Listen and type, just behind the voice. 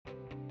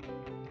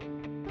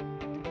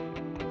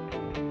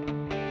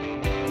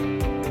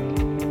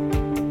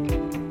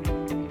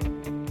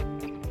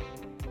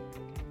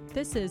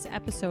This is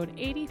episode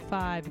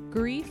 85,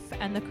 Grief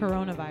and the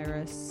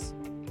Coronavirus.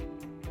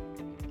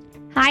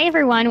 Hi,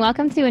 everyone.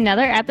 Welcome to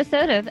another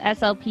episode of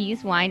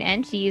SLP's Wine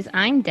and Cheese.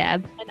 I'm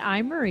Deb. And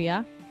I'm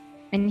Maria.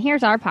 And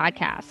here's our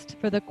podcast.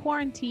 For the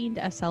quarantined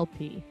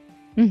SLP.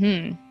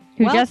 Who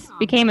just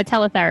became a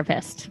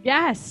teletherapist.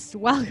 Yes.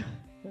 Welcome.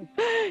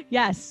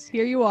 Yes,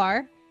 here you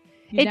are.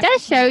 It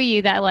does show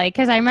you that, like,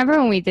 because I remember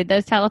when we did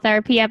those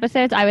teletherapy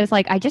episodes, I was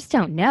like, I just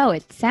don't know.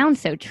 It sounds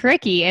so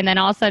tricky. And then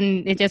all of a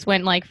sudden, it just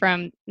went like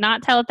from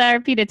not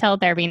teletherapy to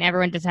teletherapy, and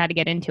everyone just had to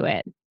get into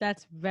it.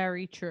 That's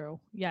very true.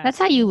 Yeah. That's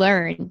how you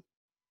learn.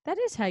 That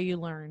is how you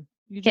learn.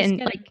 You just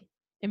get like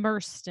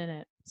immersed in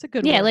it. It's a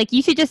good Yeah, word. like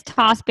you should just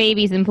toss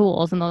babies in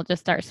pools and they'll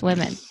just start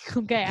swimming.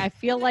 Okay, I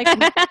feel like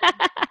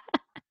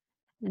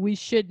we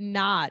should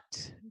not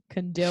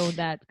condone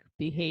that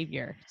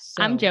behavior.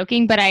 So. I'm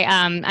joking, but I've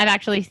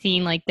actually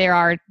seen like there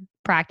are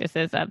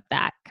practices of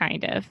that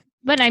kind of,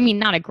 but I mean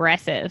not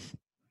aggressive.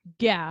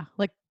 Yeah,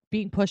 like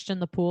being pushed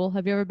in the pool.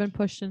 Have you ever been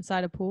pushed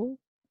inside a pool?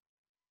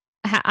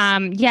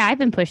 Yeah, I've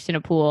been pushed in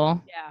a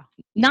pool. Yeah.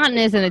 Not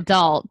as an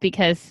adult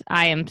because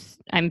I'm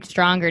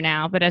stronger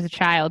now, but as a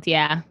child,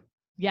 yeah.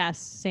 Yes,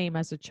 same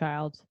as a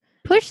child.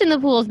 Pushed in the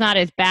pool is not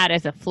as bad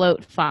as a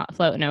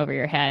floating over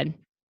your head.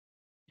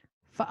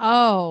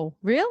 Oh,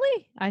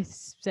 really? I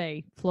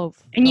say float.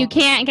 And you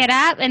can't get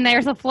up, and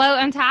there's a float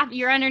on top.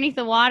 You're underneath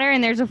the water,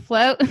 and there's a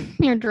float.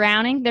 You're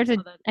drowning. I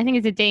think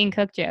it's a Dane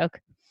Cook joke.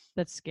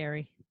 That's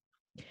scary.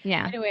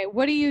 Yeah. Anyway,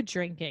 what are you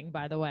drinking,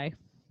 by the way?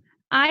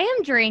 I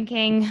am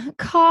drinking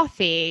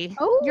coffee,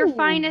 your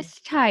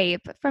finest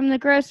type, from the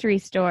grocery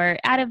store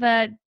out of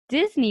a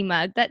Disney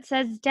mug that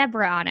says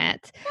Deborah on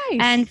it. Nice.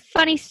 And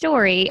funny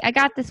story, I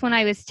got this when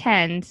I was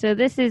 10, so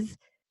this is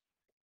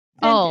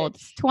old.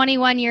 It's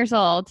 21 years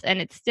old, and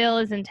it still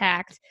is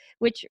intact,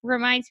 which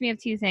reminds me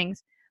of two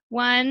things.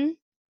 One,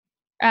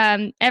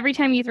 every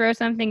time you throw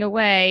something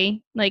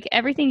away, like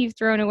everything you've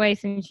thrown away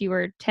since you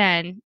were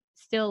 10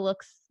 still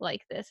looks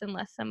like this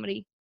unless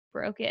somebody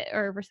broke it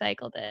or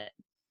recycled it.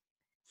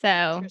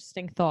 So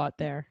interesting thought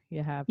there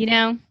you have. You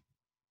know,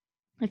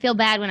 I feel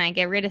bad when I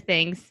get rid of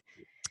things.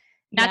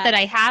 Not that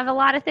I have a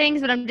lot of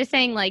things, but I'm just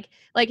saying like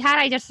had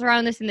I just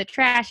thrown this in the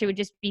trash, it would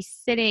just be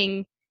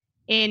sitting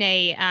in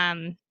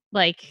a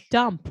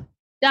dump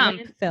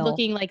landfill.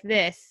 Looking like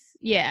this.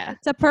 Yeah.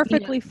 It's a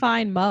perfectly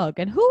fine mug.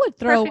 And who would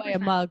throw away a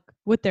mug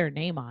with their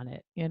name on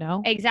it, you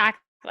know?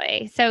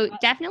 Exactly. So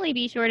definitely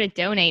be sure to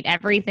donate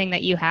everything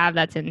that you have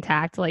that's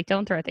intact. Like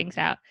don't throw things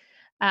out.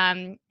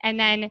 And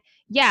then,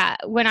 yeah,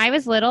 when I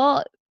was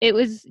little, it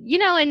was, you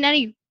know, in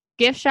any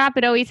gift shop,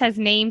 it always has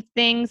name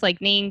things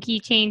like name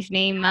keychains,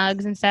 name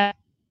mugs and stuff.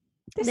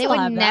 They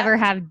would never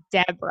have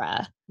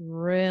Deborah.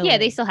 Really? Yeah,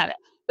 they still have it.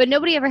 But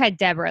nobody ever had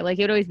Deborah. Like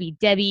it would always be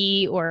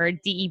Debbie or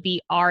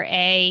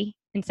Debra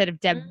instead of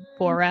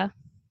Deborah.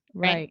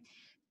 Right.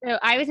 So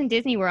I was in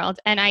Disney World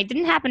and I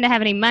didn't happen to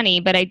have any money,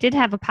 but I did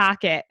have a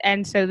pocket.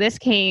 And so this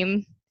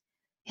came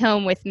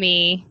home with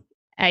me.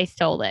 I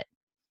stole it.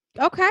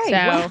 Okay.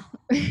 So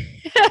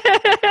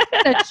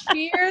well,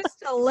 cheers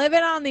to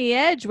living on the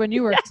edge when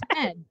you were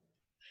 10.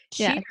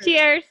 Yeah.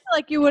 Cheers.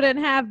 Like you wouldn't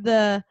have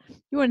the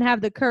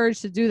courage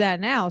to do that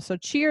now. So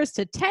cheers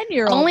to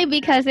 10-year-old. Only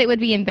because it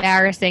would be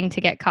embarrassing to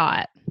get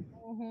caught.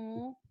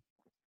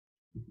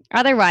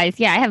 Otherwise,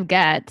 yeah, I have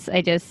guts.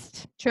 I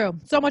just true.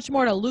 So much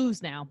more to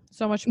lose now.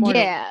 So much more.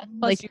 Yeah.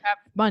 Plus you have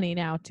money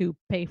now to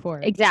pay for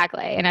it.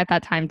 Exactly. And at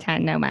that time,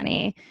 10, no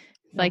money.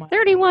 It's like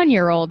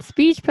 31-year-old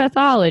speech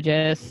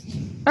pathologist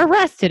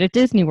arrested at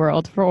Disney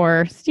World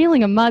for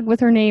stealing a mug with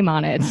her name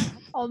on it.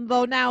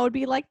 Although now it would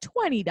be like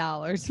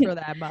 $20 for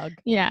that mug.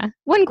 Yeah.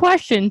 One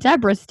question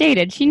Deborah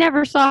stated she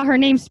never saw her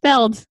name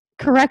spelled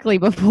correctly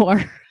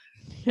before.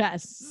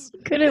 Yes.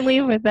 Couldn't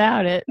leave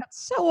without it.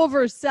 So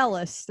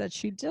overzealous that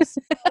she just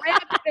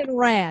grabbed it and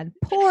ran.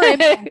 Poor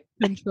impulse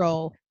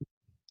control.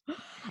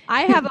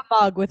 I have a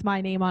mug with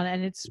my name on it,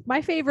 and it's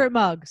my favorite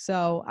mug.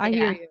 So I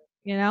hear you.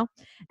 You know,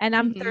 and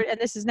I'm 30, and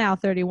this is now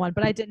 31,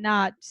 but I did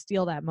not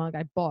steal that mug.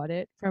 I bought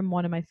it from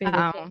one of my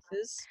favorite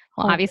places.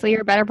 Well, obviously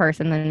you're a better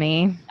person than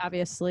me.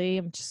 Obviously,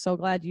 I'm just so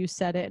glad you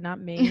said it, not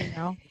me, you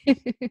know.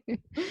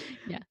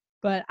 Yeah.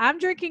 But I'm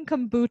drinking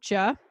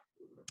kombucha,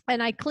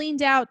 and I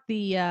cleaned out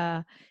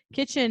the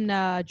kitchen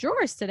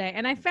drawers today,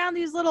 and I found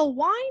these little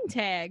wine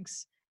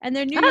tags, and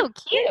they're New York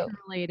cute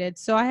related.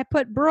 So I had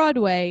put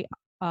Broadway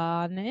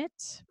on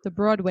it, the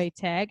Broadway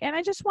tag, and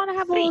I just want to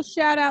have a little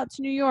shout out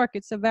to New York.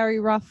 It's a very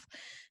rough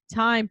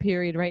time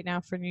period right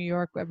now for New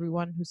York.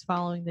 Everyone who's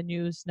following the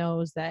news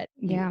knows that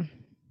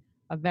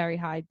a very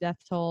high death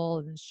toll,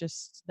 and it's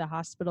just the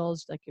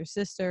hospitals, like your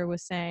sister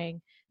was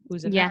saying,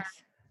 who's a nurse,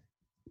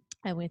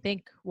 and we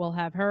think we'll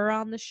have her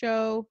on the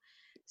show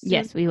soon.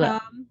 Yes, we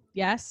will.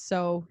 Yes,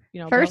 so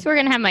you know, first we're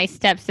gonna have my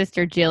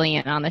stepsister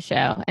Jillian on the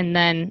show, and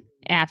then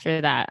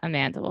after that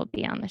Amanda will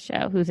be on the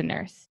show, who's a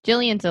nurse.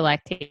 Jillian's a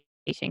lactation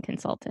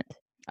consultant.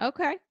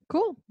 Okay,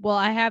 cool. Well,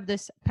 I have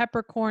this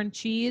peppercorn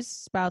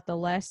cheese, about the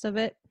last of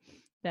it,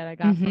 that I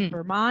got from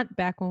Vermont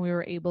back when we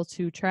were able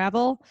to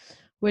travel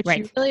which you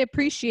Right. really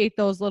appreciate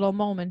those little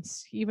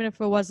moments, even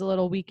if it was a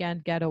little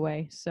weekend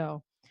getaway.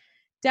 So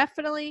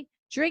definitely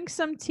drink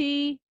some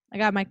tea. I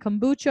got my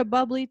kombucha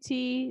bubbly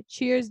tea.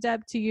 Cheers,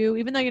 Deb, to you.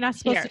 Even though you're not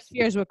supposed to Cheers.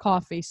 cheers with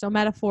coffee, so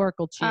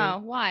metaphorical cheers. Oh,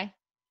 why?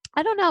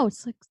 I don't know.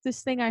 It's like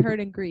this thing I heard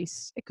in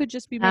Greece. It could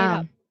just be made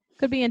up.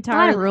 Could be A lot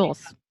entirely of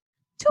rules.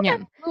 too Yeah.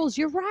 many rules.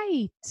 You're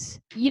right.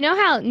 You know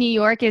how New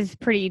York is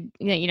pretty,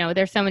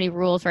 there's so many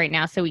rules right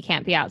now, so we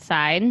can't be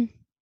outside.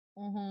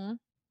 Mm-hmm.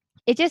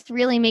 It just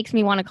really makes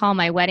me want to call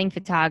my wedding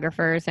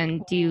photographers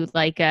and do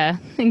like a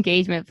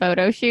engagement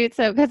photo shoot.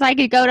 So, because I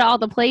could go to all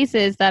the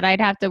places that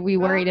I'd have to be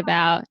worried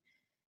about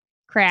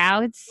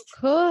crowds.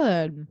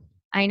 Could.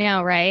 I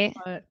know, right?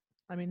 But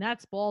I mean,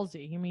 that's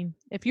ballsy. I mean,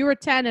 if you were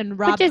 10 and But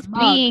robbed just a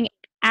mug, being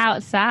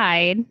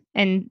outside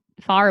and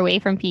far away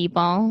from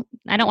people,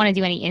 I don't want to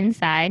do any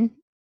inside.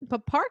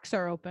 but parks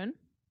are open.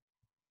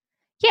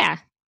 Yeah.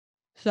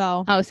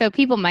 So Oh, so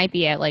people might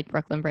be at like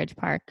Brooklyn Bridge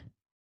Park.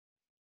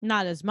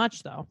 not as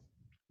much though.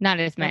 Not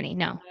as many.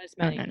 No. Not as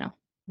many. No.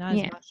 Not as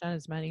Yeah. much, not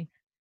as many.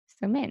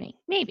 So many.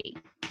 Maybe.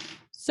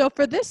 So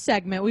for this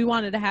segment, we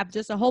wanted to have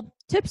just a whole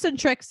tips and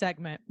tricks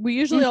segment. We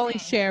usually only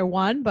Mhm. share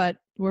one, but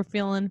we're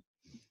feeling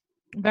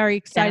very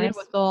excited Generous.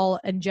 with all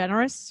and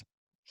generous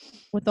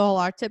with all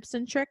our tips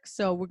and tricks.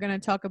 So we're going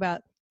to talk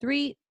about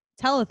 3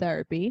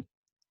 teletherapy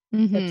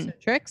tips Mhm. and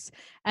tricks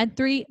and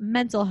 3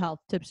 mental health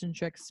tips and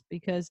tricks,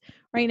 because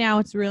right now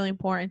it's really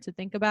important to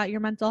think about your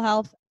mental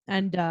health.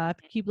 And if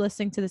you keep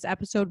listening to this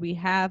episode, we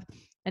have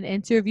an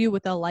interview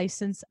with a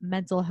licensed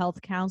mental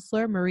health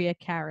counselor, Maria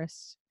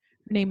Karras.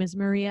 Her name is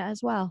Maria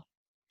as well.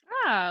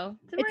 Oh,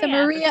 It's a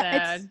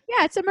Maria.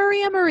 It's a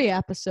Maria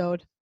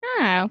episode.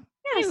 Oh,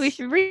 maybe we Yes.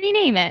 should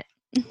rename it.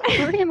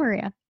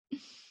 Maria.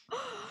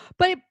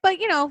 But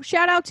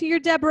shout out to your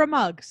Deborah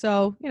mug.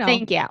 So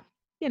Thank you.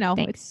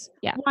 Thanks. it's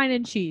Yeah. wine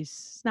and cheese.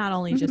 It's not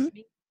only just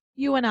me,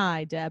 you and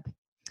I, Deb.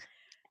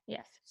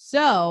 Yes.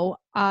 So,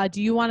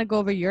 do you want to go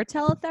over your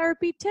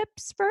teletherapy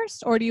tips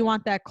first, or do you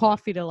want that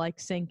coffee to like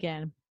sink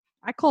in?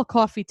 I call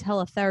coffee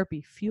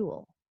teletherapy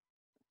fuel.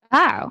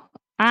 Oh,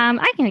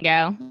 I can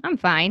go. I'm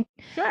fine.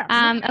 Sure.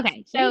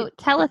 Okay. So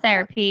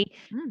teletherapy.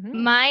 Mhm.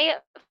 My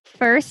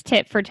first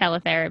tip for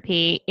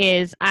teletherapy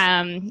is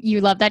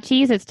you love that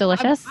cheese. It's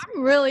delicious.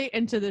 I'm really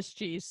into this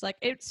cheese. Like,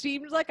 it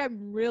seems like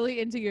I'm really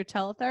into your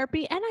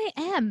teletherapy, and I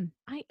am.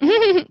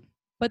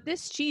 But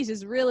this cheese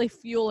is really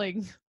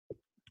fueling.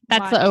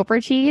 That's the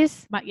Oprah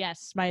cheese.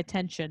 My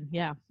attention.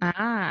 Yeah.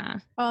 Ah.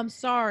 Oh, I'm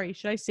sorry.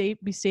 Should I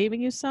be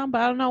saving you some?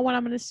 But I don't know when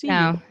I'm going to see you.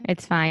 No,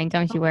 it's fine.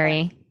 Don't you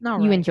worry. No,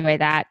 You enjoy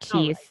that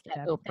All cheese, right,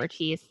 that Deb. Oprah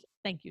cheese.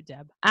 Thank you,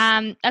 Deb.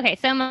 Okay,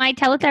 so my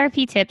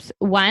teletherapy tips.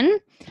 One,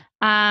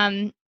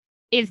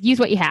 is use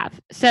what you have.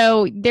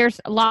 So there's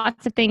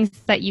lots of things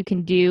that you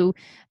can do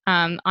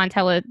on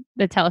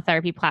the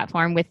teletherapy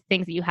platform with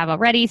things that you have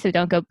already. So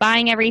don't go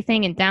buying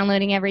everything and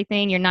downloading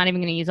everything. You're not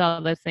even going to use all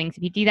of those things.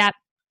 If you do that,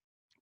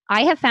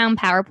 I have found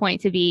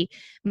PowerPoint to be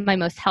my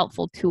most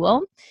helpful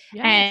tool,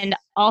 and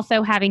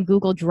also having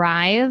Google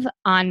Drive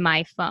on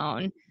my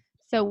phone.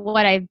 So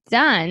what I've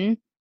done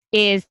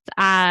is,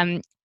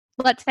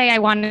 let's say I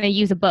want to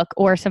use a book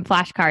or some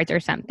flashcards or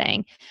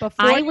something.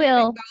 Before you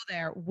even go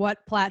there,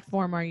 what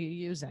platform are you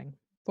using?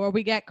 Before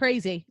we get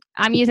crazy.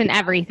 I'm using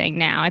everything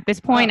now. At this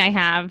point, I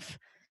have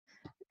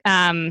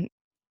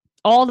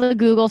all the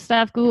Google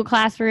stuff, Google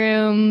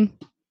Classroom,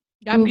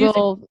 I'm using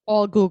Google.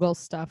 all Google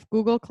stuff.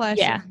 Google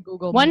Classroom. Yeah.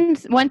 Google. One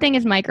thing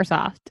is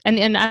Microsoft,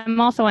 and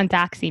I'm also on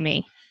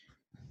DoxyMe.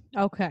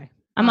 Okay.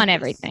 I'm on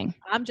everything.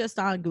 I'm just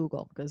on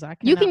Google because I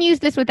can. You can use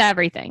this with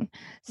everything.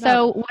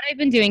 So what I've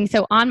been doing,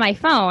 so on my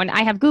phone,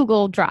 I have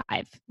Google Drive,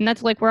 and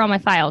that's like where all my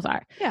files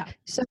are. Yeah.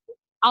 So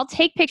I'll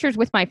take pictures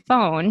with my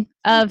phone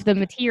of the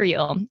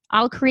material.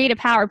 I'll create a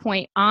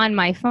PowerPoint on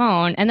my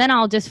phone, and then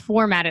I'll just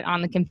format it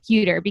on the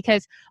computer,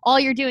 because all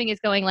you're doing is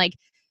going like,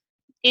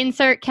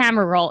 insert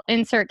camera roll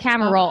on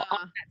that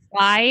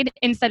slide,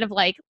 instead of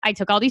like, I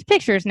took all these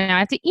pictures, now I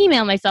have to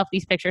email myself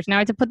these pictures, now I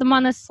have to put them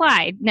on the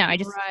slide. No, I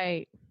just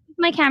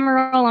my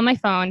camera roll on my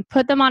phone,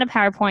 put them on a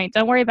PowerPoint,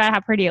 don't worry about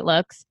how pretty it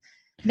looks.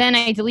 Then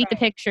I delete the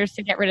pictures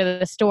to get rid of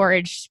the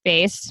storage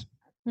space.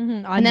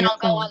 And then I'll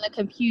go on the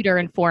computer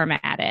and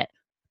format it.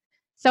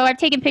 So I've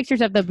taken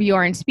pictures of the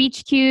Bjorn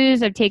speech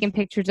cues. I've taken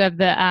pictures of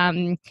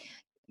the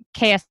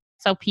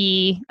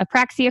KSLP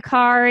Apraxia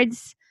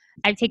cards.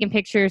 I've taken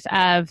pictures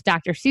of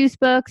Dr. Seuss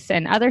books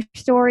and other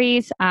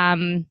stories.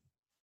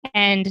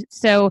 And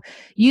so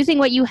using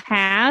what you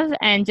have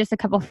and just a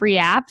couple free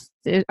apps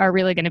are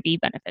really going to be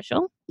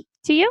beneficial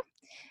to you.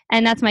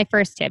 And that's my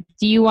first tip.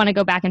 Do you want to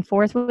go back and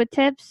forth with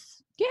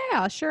tips?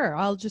 Yeah, sure.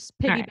 I'll just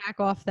piggyback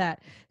off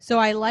that. So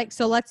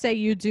let's say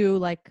you do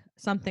like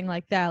something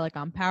like that, like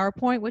on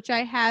PowerPoint, which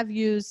I have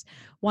used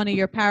one of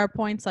your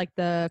PowerPoints, like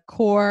the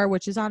core,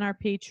 which is on our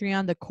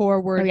Patreon, the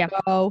core word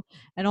Go,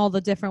 and all the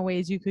different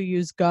ways you could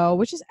use Go,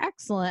 which is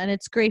excellent. And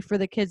it's great for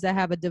the kids that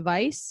have a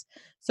device.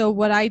 So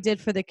what I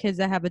did for the kids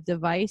that have a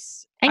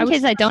device. And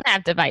kids that don't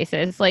have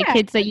devices, like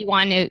kids that you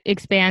want to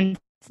expand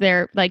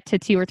their like to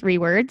 2 or 3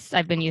 words,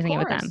 I've been using it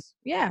with them.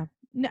 Yeah.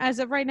 as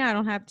of right now, I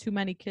don't have too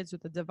many kids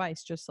with a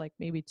device, just like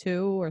maybe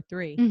 2 or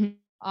 3.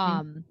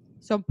 Mm-hmm.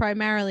 So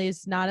primarily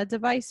it's not a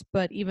device,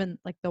 but even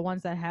like the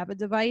ones that have a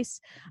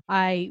device,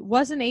 I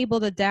wasn't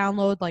able to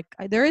download. Like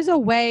there is a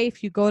way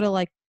if you go to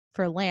like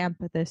for LAMP,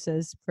 this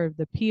is for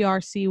the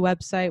PRC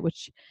website,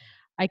 which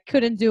I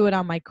couldn't do it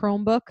on my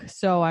Chromebook.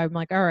 So I'm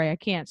like, all right, I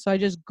can't. So I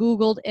just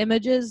Googled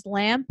images,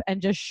 LAMP,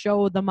 and just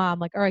showed the mom,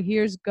 like, all right,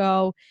 here's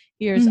go,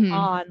 here's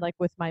on, like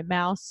with my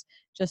mouse,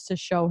 just to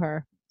show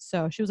her.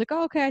 So she was like,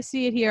 oh, okay, I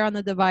see it here on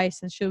the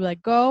device. And she'll be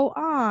like, go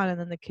on. And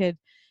then the kid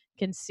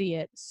can see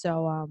it.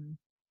 So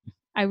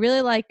I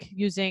really like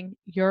using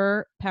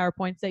your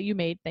PowerPoints that you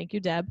made. Thank you,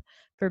 Deb,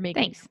 for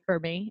making Thanks. for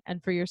me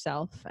and for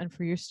yourself and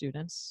for your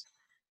students.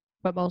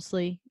 But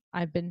mostly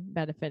I've been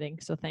benefiting,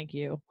 so thank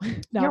you.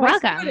 No, You're my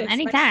welcome. students, my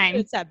Anytime.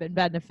 students have been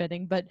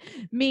benefiting, but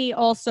me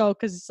also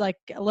because it's like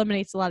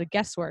eliminates a lot of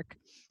guesswork.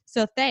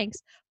 So thanks.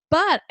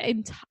 But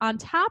on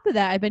top of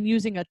that, I've been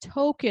using a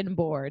token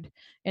board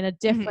in a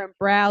different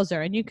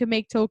browser, and you can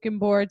make token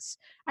boards.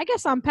 I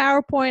guess on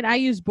PowerPoint, I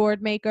use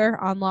Board Maker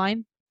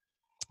online,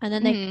 and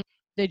then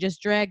they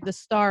just drag the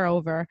star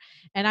over.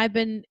 And I've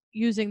been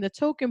using the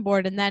token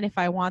board, and then if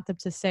I want them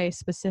to say a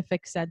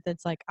specific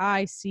sentence like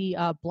I see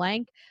a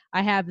blank,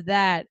 I have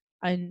that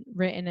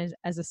written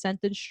as a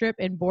sentence strip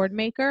in Board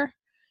Maker,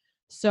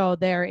 so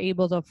they're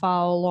able to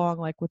follow along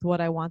like with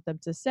what I want them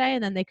to say,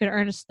 and then they can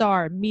earn a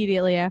star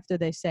immediately after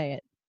they say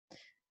it.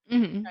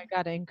 I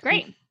gotta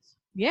increase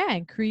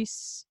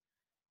increase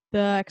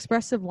the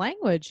expressive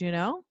language,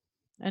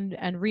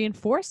 and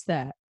reinforce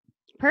that.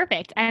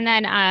 Perfect. And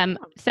then,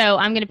 so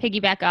I'm going to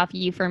piggyback off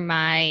you for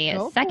my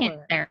second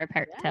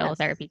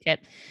therapy tip.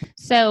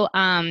 So,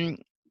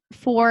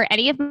 for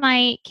any of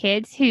my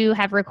kids who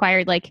have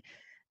required like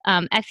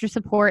extra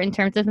support in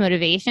terms of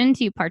motivation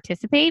to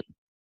participate,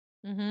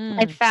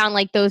 I've found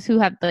like those who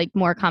have like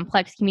more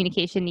complex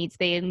communication needs,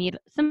 they need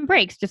some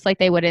breaks, just like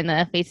they would in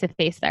the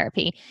face-to-face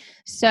therapy.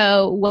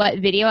 So what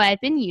video I've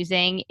been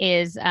using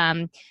is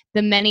the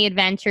Many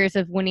Adventures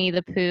of Winnie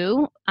the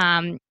Pooh.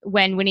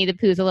 When Winnie the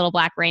Pooh's a little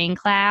black rain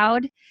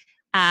cloud,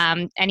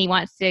 and he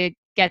wants to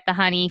get the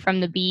honey from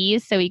the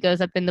bees, so he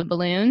goes up in the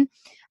balloon.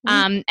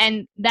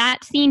 And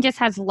that scene just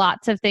has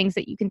lots of things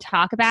that you can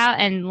talk about,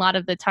 and a lot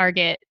of the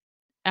target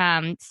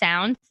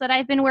sounds that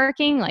I've been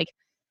working, like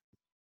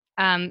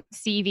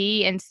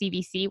CV and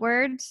CVC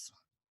words.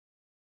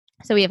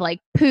 So we have like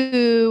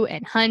poo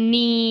and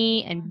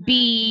honey and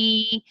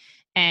bee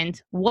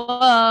and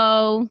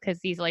whoa, because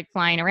he's like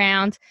flying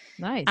around.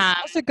 Nice.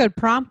 Those are good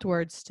prompt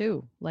words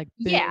too. Like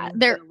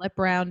they're lip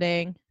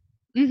rounding.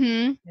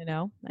 So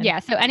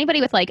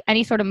anybody with like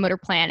any sort of motor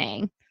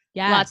planning.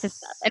 Lots of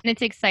stuff. And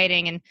it's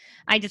exciting. And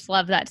I just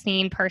love that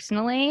scene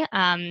personally.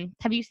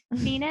 Have you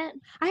seen it?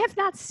 I have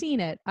not seen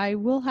it. I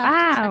will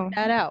have to check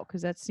that out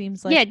because that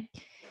seems like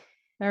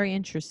very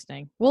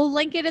interesting. We'll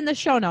link it in the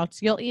show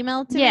notes. You'll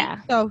email it to me.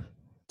 So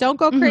don't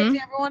go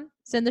crazy, everyone.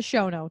 It's in the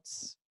show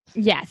notes.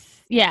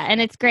 Yes. Yeah. And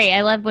it's great.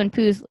 I love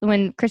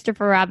when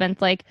Christopher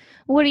Robin's like,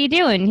 what are you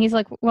doing? He's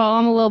like, well,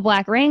 I'm a little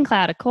black rain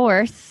cloud, of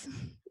course,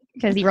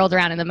 because he rolled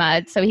around in the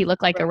mud. So he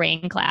looked like a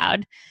rain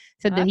cloud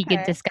so that he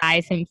could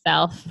disguise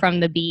himself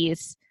from the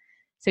bees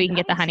so he can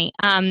get the honey.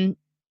 And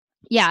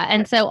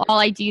so all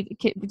I do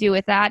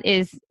with that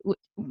is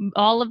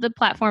all of the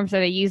platforms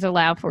that I use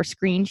allow for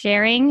screen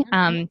sharing.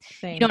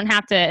 You don't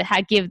have to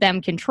give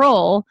them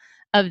control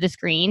of the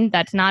screen.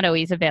 That's not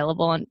always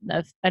available, an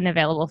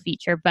available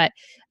feature, but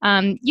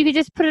you could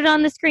just put it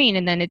on the screen,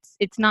 and then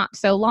it's not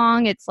so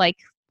long. It's like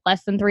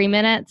less than 3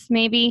 minutes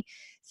maybe.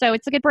 So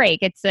it's a good break.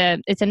 It's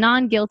a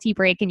non-guilty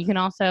break, and you can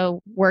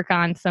also work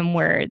on some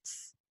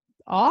words.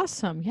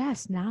 Awesome.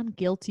 Yes,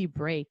 non-guilty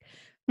break.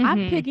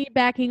 I'm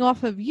piggybacking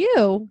off of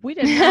you. We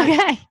did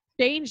not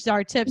change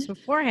our tips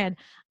beforehand.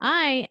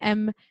 My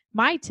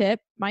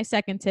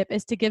second tip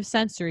is to give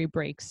sensory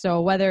breaks.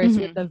 So whether it's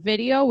with a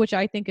video, which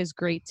I think is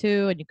great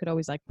too, and you could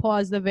always like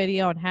pause the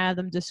video and have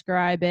them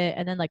describe it,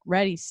 and then like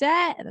ready,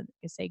 set, and then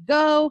you say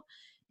go,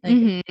 and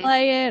you can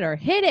play it or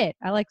hit it.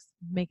 I like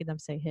making them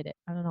say hit it.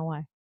 I don't know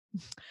why.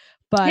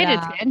 But hit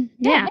it's good.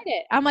 Yeah. Hit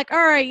it. I'm like,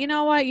 all right, you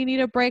know what? You need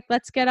a break.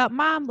 Let's get up.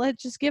 Mom,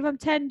 let's just give them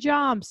 10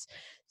 jumps.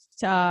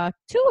 2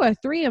 or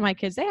 3 of my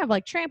kids, they have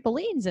like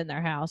trampolines in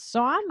their house.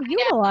 So I'm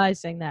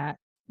utilizing that.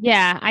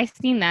 Yeah, I've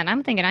seen that.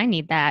 I'm thinking I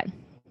need that.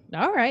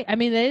 All right. I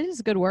mean, it is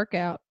a good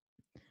workout.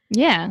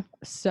 Yeah.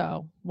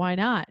 So why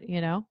not,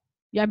 Yeah,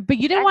 but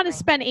you didn't want to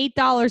spend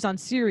 $8 on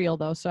cereal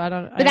though. So I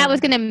don't. But that was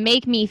going to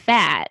make me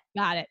fat.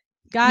 Got it.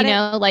 Got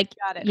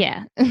it.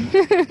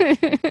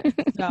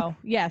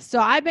 Yeah. So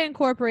I've been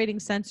incorporating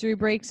sensory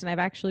breaks, and I've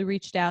actually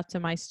reached out to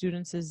my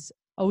students'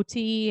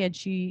 OT, and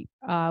she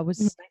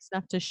was nice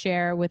enough to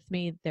share with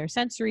me their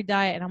sensory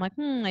diet. And I'm like,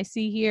 I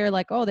see here,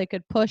 like, oh, they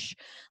could push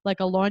like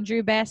a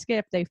laundry basket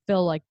if they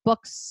fill like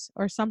books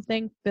or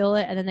something, fill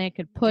it, and then they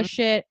could push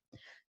it.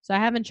 So I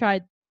haven't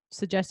tried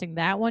suggesting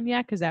that one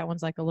yet because that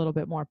one's like a little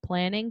bit more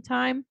planning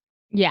time.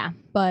 Yeah.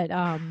 But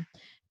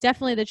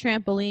definitely the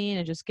trampoline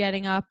and just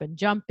getting up and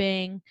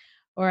jumping,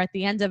 or at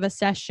the end of a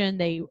session,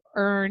 they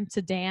earn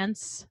to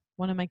dance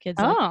One of my kids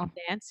likes Oh, to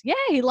dance. Yeah,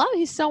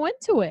 he's so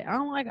into it.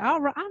 I'm like,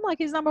 I'm like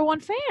his number one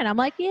fan. I'm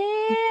like,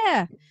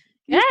 yeah,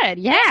 he's good.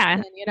 Yeah.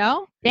 dancing, you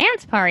know,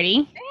 Dance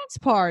party. dance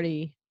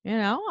party. You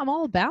know, I'm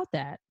all about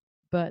that.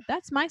 But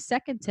that's my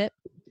second tip.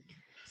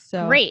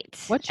 So, Great.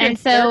 what's your And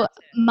so third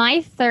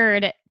my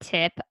third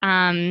tip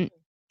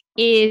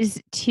is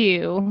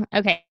to,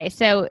 okay,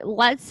 so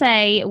let's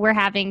say we're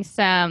having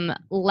some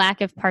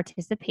lack of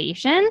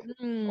participation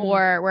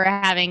or we're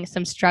having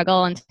some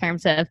struggle in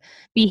terms of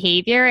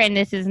behavior, and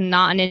this is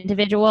not an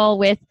individual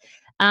with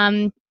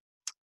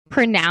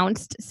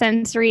pronounced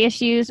sensory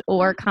issues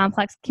or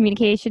complex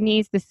communication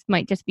needs. This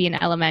might just be an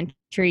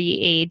elementary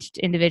aged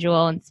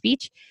individual in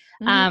speech.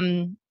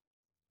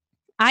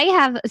 I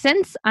have,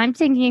 since I'm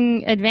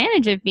taking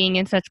advantage of being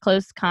in such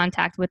close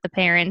contact with the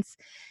parents,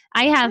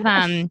 I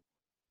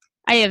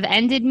have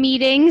ended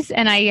meetings,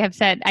 and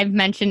I've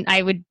mentioned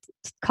I would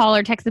call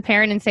or text the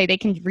parent and say they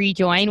can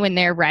rejoin when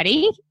they're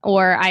ready,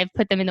 or I've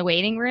put them in the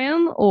waiting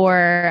room,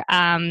 or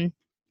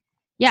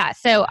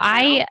yes,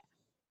 the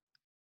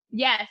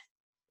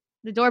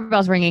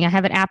doorbell's ringing. I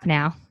have an app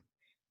now.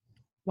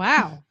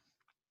 Wow.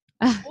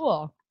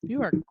 Cool.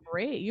 You are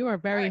great. You are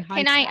very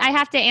high. Can I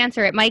have to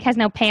answer it. Mike has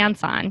no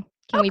pants on.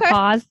 Can we Okay.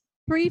 pause?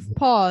 Brief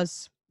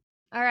pause.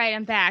 All right,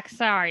 I'm back.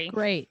 Sorry.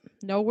 Great.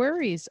 No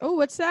worries. Oh,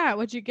 what's that?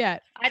 What'd you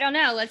get? I don't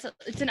know.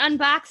 It's an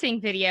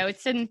unboxing video.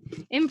 It's an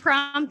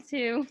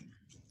impromptu.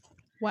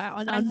 Wow,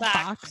 an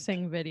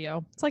unboxing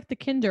video. It's like the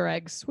Kinder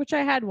eggs, which I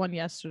had one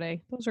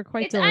yesterday. Those are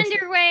quite delicious.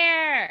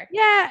 Underwear.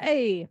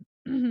 Yay.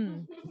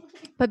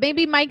 But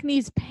maybe Mike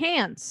needs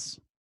pants.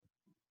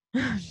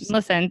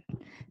 Listen,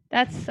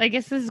 I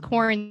guess this is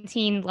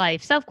quarantined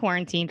life,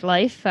 self-quarantined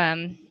life.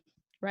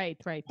 Right.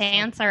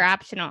 Pants are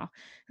optional.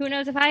 Who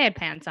knows if I had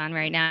pants on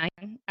right now?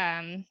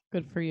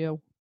 Good for you.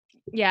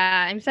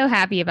 Yeah, I'm so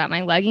happy about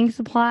my legging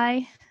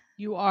supply.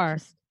 You are.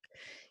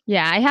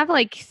 Yeah, I have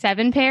like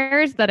 7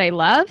 pairs that I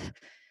love,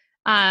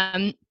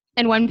 and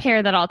 1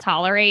 pair that I'll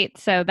tolerate.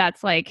 So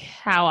that's like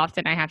how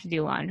often I have to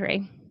do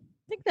laundry.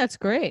 I think that's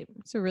great.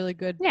 It's a really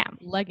good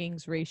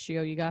leggings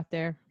ratio you got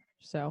there.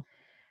 So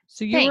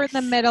you were in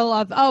the middle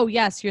of,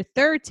 your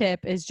third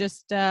tip is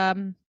just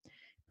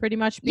pretty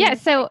much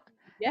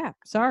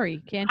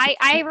sorry.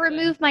 I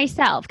remove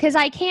myself because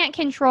I can't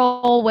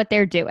control what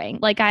they're doing.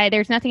 Like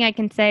there's nothing I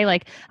can say.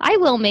 Like I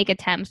will make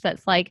attempts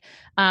that's like,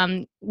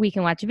 we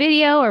can watch a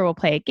video or we'll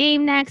play a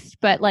game next.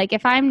 But like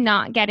if I'm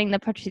not getting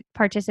the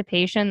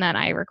participation that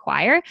I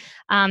require,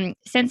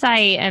 since I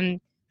am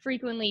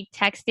frequently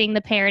texting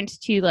the parents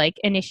to like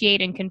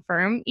initiate and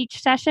confirm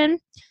each session,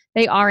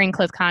 they are in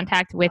close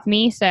contact with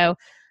me. So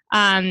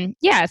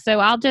so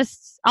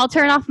I'll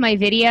turn off my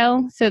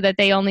video so that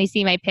they only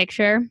see my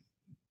picture.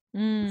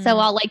 So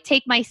I'll like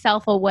take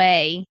myself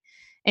away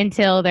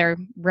until they're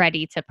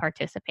ready to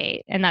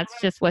participate. And that's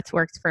just what's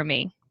worked for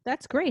me.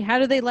 That's great. How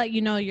do they let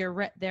you know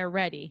they're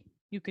ready?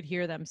 You could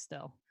hear them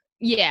still.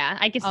 Yeah,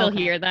 I can still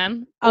hear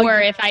them.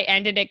 Or if I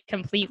ended it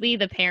completely,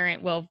 the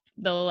parent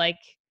they'll like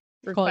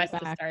request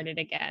to start it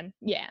again.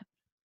 Yeah.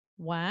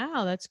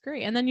 Wow, that's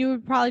great. And then you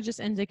would probably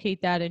just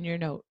indicate that in your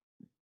note,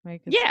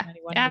 right? Yeah,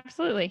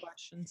 absolutely.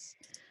 Questions.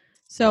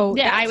 So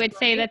yeah, I would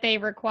say that they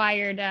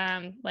required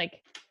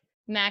like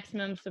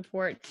maximum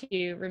support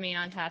to remain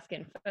on task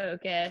and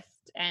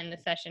focused, and the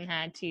session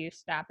had to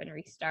stop and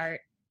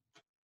restart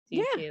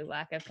due to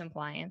lack of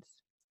compliance.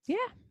 Yeah,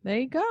 there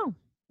you go.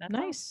 That's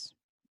nice.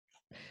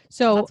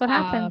 So that's what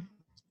happened.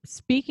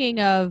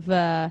 Speaking of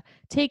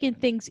taking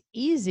things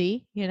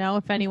easy,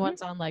 if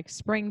anyone's on like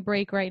spring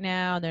break right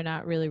now and they're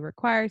not really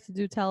required to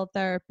do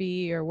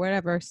teletherapy or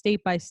whatever,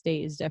 state by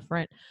state is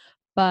different.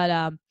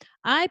 But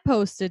I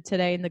posted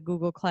today in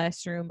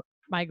the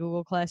my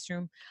Google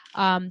Classroom,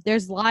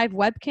 there's live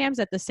webcams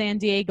at the San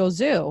Diego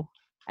Zoo.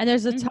 And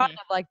there's a ton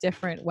of like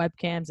different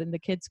webcams and the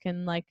kids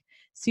can like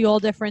see all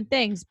different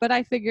things. But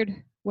I figured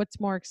what's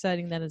more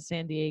exciting than a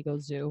San Diego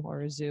Zoo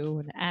or a zoo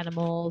and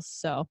animals.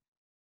 So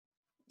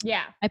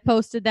yeah, I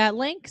posted that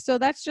link. So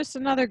that's just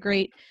another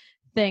great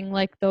thing.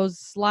 Like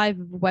those live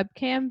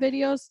webcam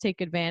videos,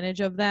 take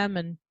advantage of them.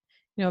 And,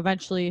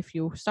 eventually if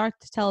you start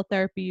the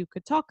teletherapy, you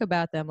could talk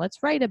about them.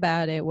 Let's write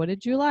about it. What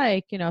did you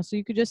like? So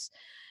you could just,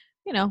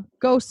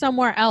 go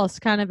somewhere else,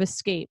 kind of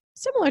escape.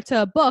 Similar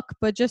to a book,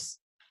 but just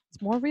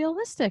it's more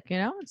realistic,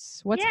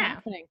 it's what's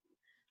happening.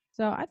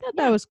 So I thought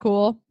that was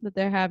cool that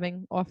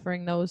they're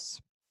offering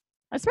those,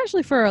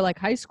 especially for like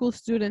high school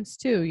students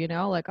too,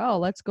 like, oh,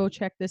 let's go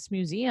check this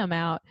museum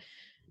out,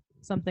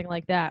 something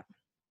like that.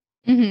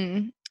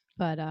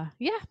 But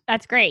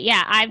that's great.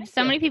 Yeah,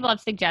 so many people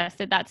have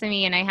suggested that to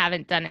me and I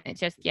haven't done it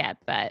just yet,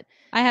 but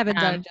I haven't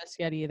done it just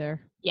yet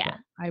either. Yeah,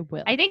 I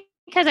will. I think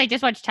because I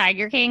just watched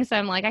Tiger King, so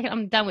I'm like,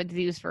 I'm done with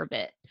zoos for a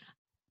bit.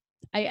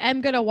 I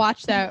am going to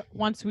watch that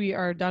once we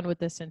are done with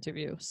this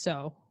interview.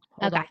 So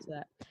hold on to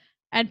that.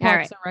 And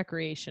Parks and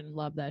Recreation.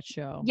 Love that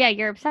show. Yeah,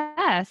 you're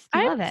obsessed.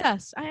 I love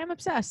it. I am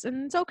obsessed.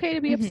 And it's okay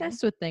to be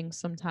obsessed with things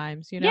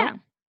sometimes, Yeah.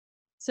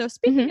 So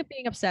speaking of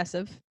being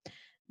obsessive,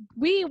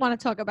 we want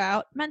to talk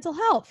about mental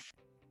health.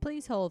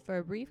 Please hold for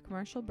a brief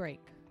commercial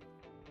break.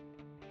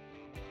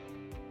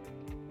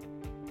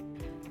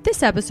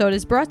 This episode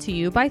is brought to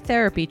you by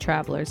Therapy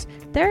Travelers.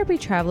 Therapy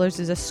Travelers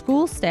is a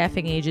school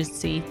staffing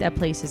agency that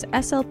places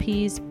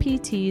SLPs,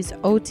 PTs,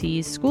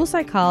 OTs, school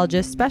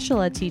psychologists,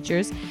 special ed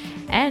teachers,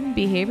 and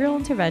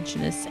behavioral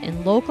interventionists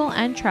in local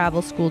and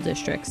travel school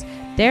districts.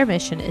 Their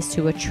mission is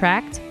to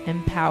attract,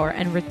 empower,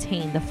 and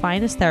retain the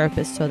finest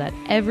therapists so that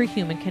every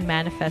human can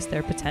manifest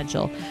their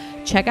potential.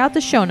 Check out the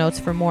show notes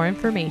for more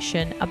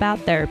information about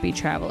Therapy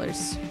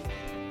Travelers.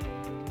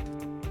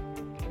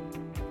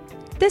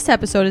 This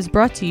episode is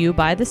brought to you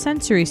by The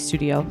Sensory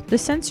Studio. The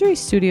Sensory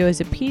Studio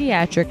is a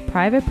pediatric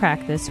private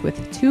practice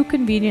with 2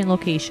 convenient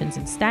locations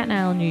in Staten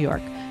Island, New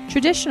York.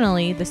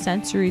 Traditionally, The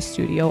Sensory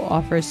Studio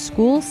offers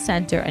school,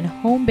 center, and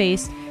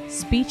home-based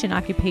speech and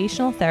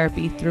occupational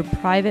therapy through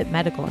private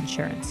medical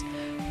insurance.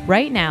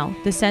 Right now,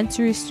 The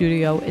Sensory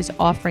Studio is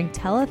offering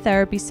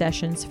teletherapy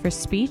sessions for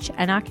speech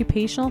and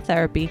occupational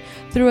therapy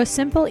through a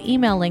simple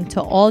email link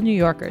to all New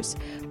Yorkers.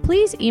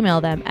 Please email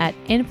them at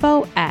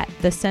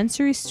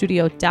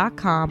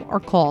info@thesensorystudio.com or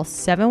call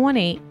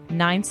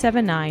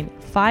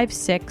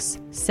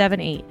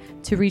 718-979-5678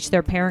 to reach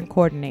their parent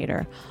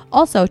coordinator.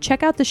 Also,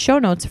 check out the show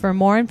notes for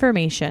more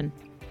information.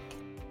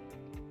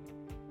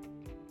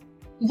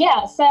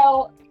 Yeah,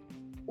 so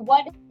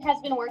what has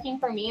been working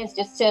for me is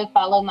just to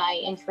follow my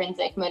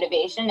intrinsic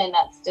motivation, and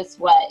that's just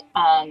what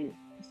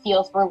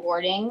feels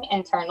rewarding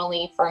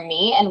internally for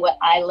me. And what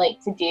I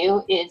like to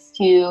do is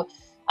to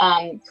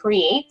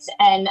create,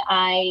 and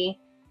I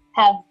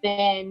have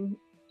been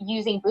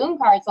using boom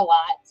cards a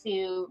lot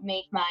to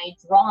make my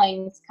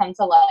drawings come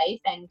to life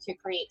and to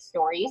create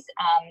stories.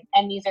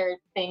 And these are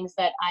things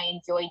that I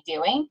enjoy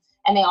doing,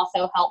 and they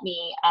also help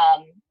me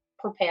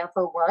prepare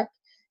for work.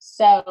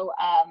 So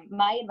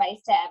my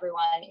advice to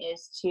everyone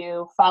is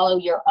to follow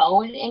your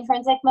own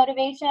intrinsic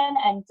motivation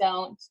and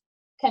don't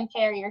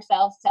compare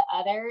yourselves to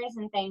others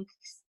and think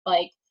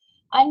like,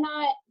 I'm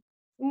not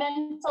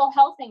mental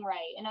healthing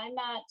right, and I'm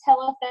not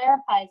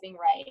teletherapizing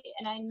right,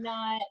 and I'm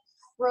not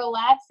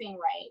relaxing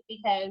right,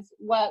 because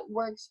what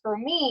works for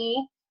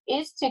me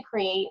is to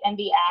create and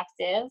be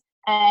active,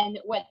 and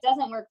what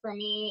doesn't work for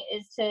me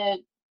is to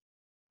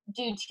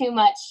do too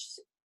much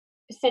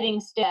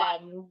sitting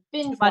still,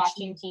 binge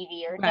watching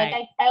TV, or right.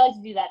 like I like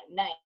to do that at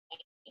night.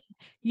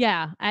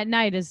 Yeah, at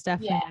night is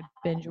definitely a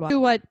binge watch. Do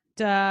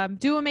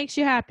what makes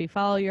you happy.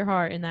 Follow your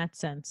heart in that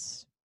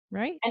sense,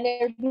 right? And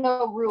there's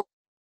no rule.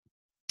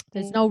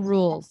 There's no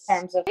rules. In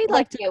terms of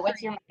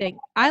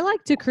I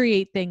like to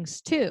create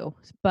things too,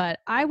 but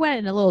I went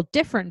in a little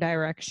different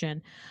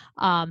direction.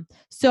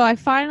 So I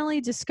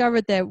finally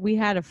discovered that we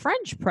had a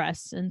French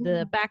press in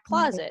the back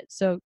closet.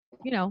 So,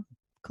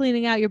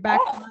 cleaning out your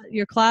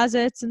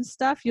closets and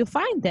stuff, you'll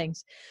find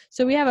things.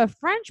 So we have a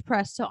French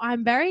press. So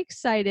I'm very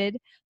excited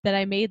that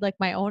I made like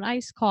my own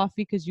iced coffee,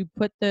 because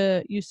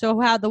the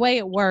way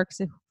it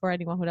works, for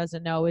anyone who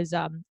doesn't know, is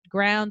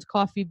ground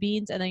coffee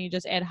beans, and then you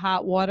just add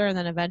hot water, and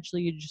then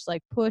eventually you just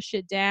like push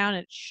it down,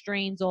 it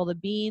strains all the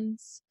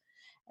beans.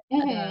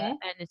 And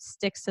it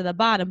sticks to the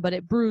bottom, but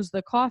it brews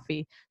the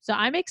coffee. So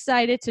I'm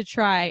excited to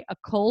try a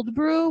cold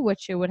brew,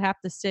 which it would have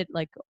to sit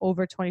like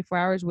over 24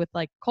 hours with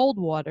like cold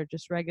water,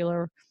 just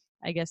regular,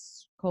 I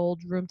guess,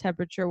 cold room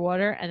temperature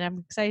water. And I'm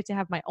excited to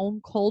have my own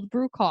cold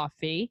brew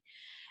coffee.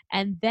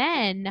 And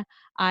then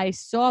I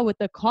saw with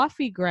the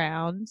coffee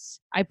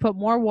grounds, I put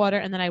more water,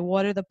 and then I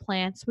water the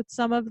plants with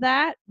some of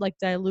that, like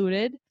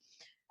diluted.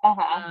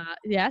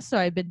 So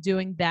I've been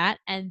doing that.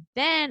 And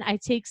then I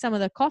take some of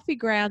the coffee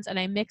grounds and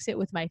I mix it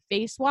with my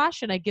face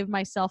wash, and I give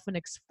myself an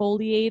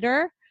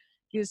exfoliator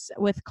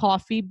with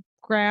coffee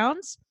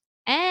grounds.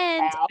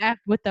 And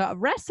with the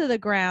rest of the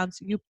grounds,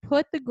 you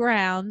put the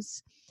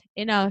grounds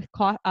in a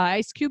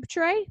ice cube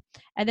tray,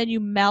 and then you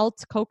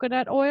melt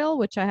coconut oil,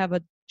 which I have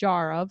a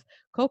jar of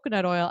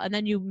coconut oil, and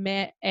then you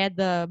add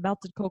the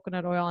melted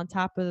coconut oil on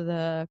top of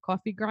the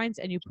coffee grinds,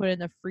 and you put it in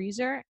the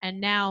freezer.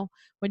 And now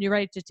when you're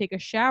ready to take a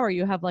shower,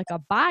 you have like a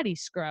body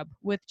scrub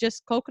with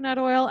just coconut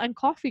oil and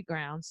coffee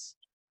grounds.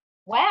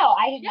 Wow,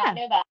 I did not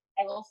know that.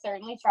 I will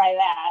certainly try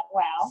that.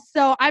 Wow.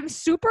 So I'm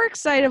super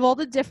excited of all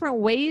the different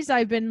ways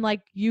I've been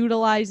like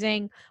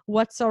utilizing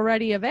what's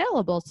already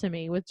available to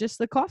me with just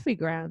the coffee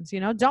grounds.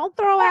 Don't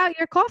throw out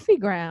your coffee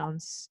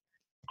grounds.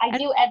 I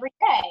do every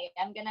day.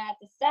 I'm going to have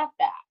to stop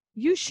that.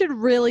 You should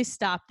really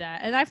stop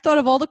that. And I've thought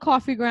of all the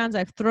coffee grounds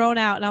I've thrown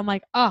out, and I'm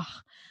like,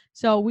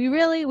 so we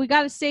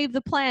got to save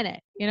the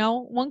planet,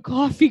 one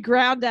coffee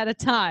ground at a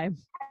time.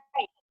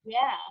 Right.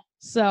 Yeah.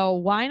 So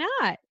why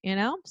not,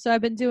 So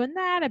I've been doing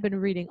that. I've been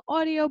reading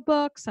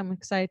audiobooks. I'm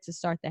excited to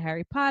start the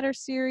Harry Potter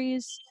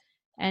series.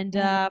 And,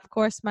 of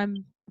course, my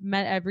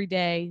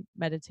everyday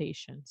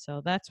meditation.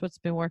 So that's what's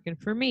been working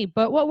for me.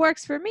 But what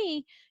works for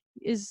me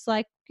is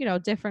like,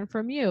 different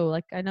from you.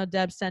 Like, I know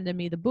Deb's sending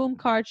me the boom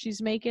card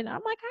she's making.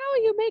 I'm like, how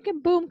are you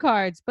making boom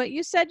cards? But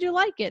you said you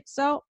like it.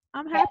 So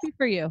I'm happy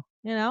for you,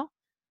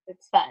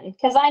 It's fun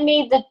because I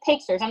made the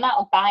pictures. I'm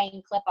not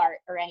buying clip art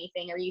or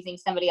anything or using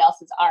somebody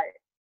else's art.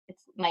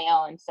 It's my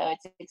own. So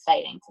it's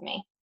exciting to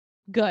me.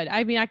 Good.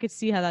 I mean, I could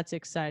see how that's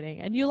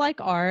exciting. And you like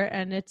art,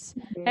 and it's,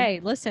 hey,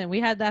 listen, we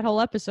had that whole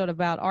episode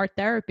about art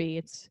therapy.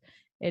 It's,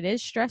 It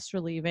is stress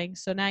relieving.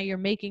 So now you're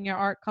making your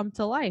art come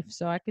to life.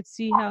 So I could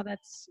see how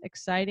that's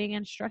exciting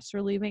and stress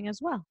relieving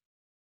as well.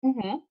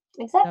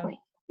 Exactly. So,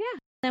 yeah.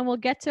 Then we'll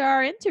get to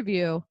our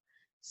interview.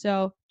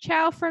 So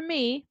ciao from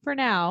me for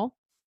now.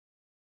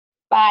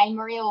 Bye.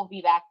 Maria will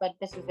be back, but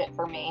this is it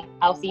for me.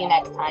 I'll see you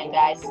next time,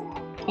 guys.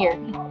 Here.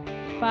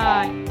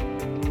 Bye.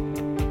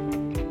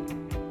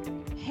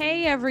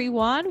 Hey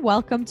everyone,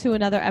 welcome to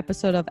another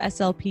episode of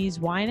SLP's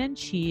Wine and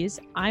Cheese.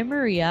 I'm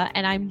Maria,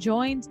 and I'm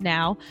joined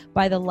now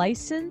by the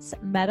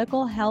licensed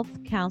medical health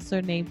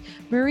counselor named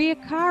Maria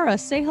Cara.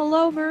 Say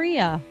hello,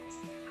 Maria.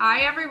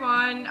 Hi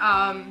everyone.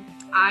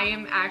 I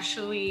am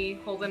actually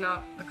holding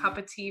up a cup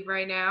of tea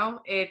right now.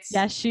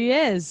 Yes, she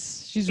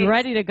is. She's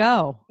ready to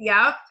go.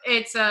 Yep,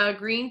 it's a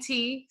green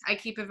tea. I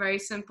keep it very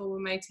simple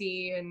with my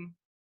tea, and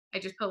I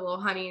just put a little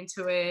honey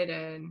into it,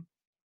 and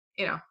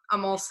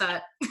I'm all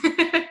set.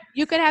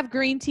 You could have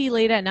green tea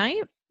late at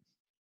night?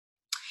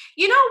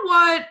 You know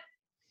what?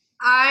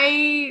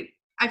 I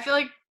feel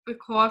like with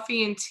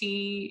coffee and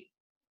tea,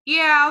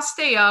 yeah, I'll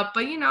stay up,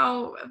 but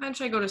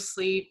eventually I go to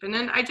sleep. And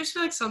then I just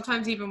feel like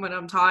sometimes even when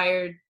I'm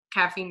tired,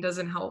 caffeine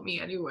doesn't help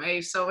me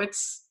anyway. So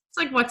it's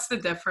like, what's the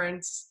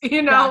difference?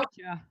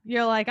 Gotcha.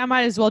 You're like, I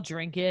might as well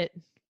drink it.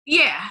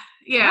 Yeah.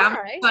 All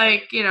right.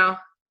 Like,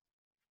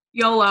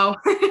 YOLO.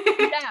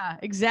 Yeah,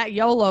 exact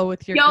YOLO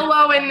with your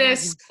YOLO in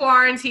this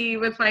quarantine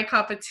with my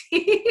cup of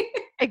tea.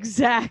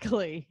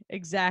 Exactly.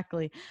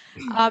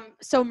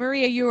 So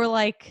Maria, you were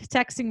like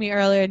texting me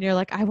earlier and you're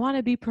like, I want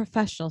to be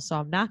professional, so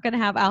I'm not going to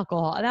have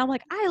alcohol. And I'm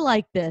like, I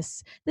like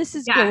this. This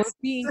is good.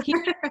 We're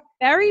keeping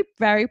very,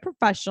 very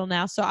professional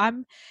now. So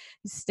I'm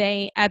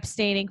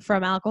abstaining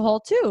from alcohol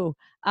too.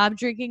 I'm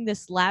drinking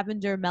this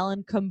lavender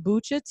melon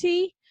kombucha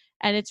tea,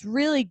 and it's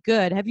really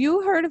good. Have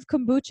you heard of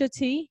kombucha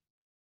tea?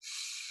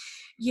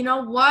 You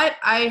know what?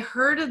 I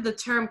heard of the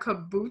term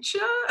kombucha,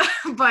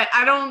 but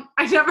I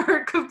never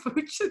heard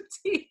kombucha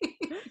tea.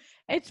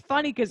 It's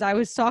funny because I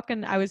was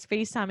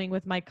FaceTiming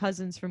with my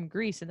cousins from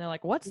Greece, and they're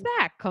like, what's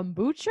that?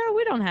 Kombucha?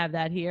 We don't have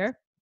that here.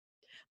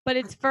 But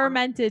it's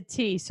fermented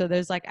tea, so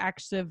there's like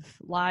active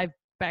live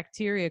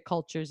bacteria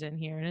cultures in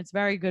here, and it's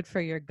very good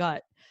for your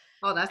gut.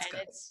 Oh, that's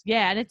good.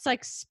 And it's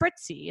like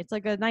spritzy. It's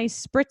like a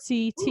nice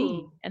spritzy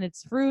tea, and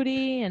it's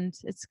fruity, and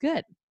it's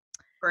good.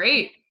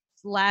 Great.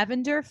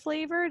 Lavender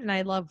flavored, and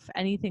I love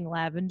anything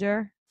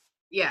lavender.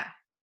 Yeah.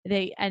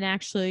 And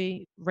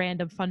actually,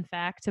 random fun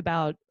fact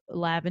about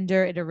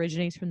lavender, it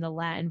originates from the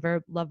Latin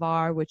verb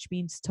lavar, which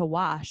means to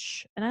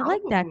wash. And I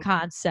like that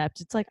concept.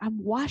 It's like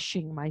I'm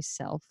washing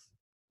myself.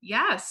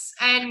 Yes.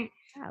 And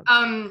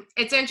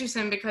it's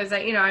interesting because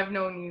I've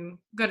known you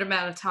a good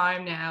amount of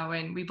time now,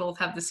 and we both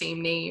have the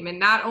same name. And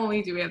not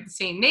only do we have the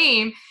same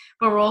name,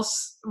 but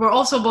we're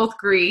also both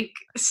Greek.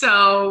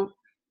 So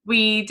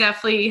we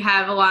definitely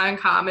have a lot in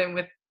common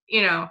with,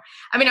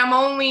 I'm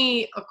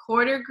only a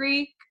quarter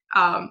Greek.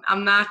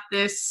 I'm not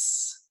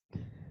this.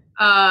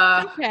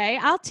 Okay,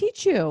 I'll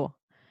teach you.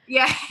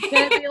 Yeah.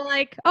 You're gonna be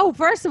like, oh,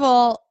 first of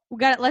all,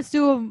 let's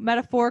do a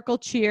metaphorical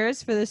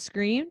cheers for the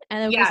screen.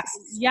 And then yes.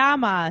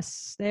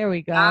 Yamas. There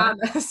we go.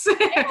 Yamas.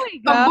 There we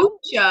go.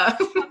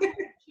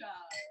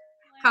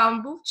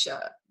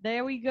 Kombucha.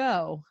 There we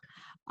go.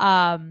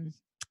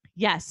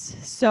 Yes.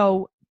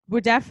 So we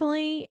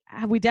definitely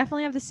have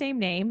the same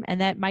name, and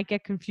that might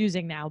get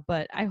confusing now,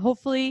 but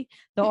hopefully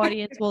the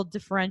audience will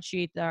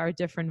differentiate our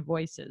different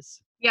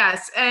voices.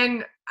 Yes,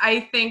 and I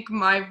think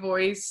my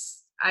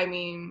voice, at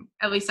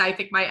least I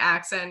think my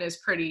accent is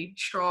pretty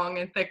strong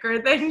and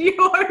thicker than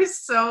yours,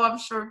 so I'm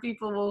sure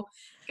people will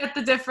get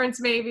the difference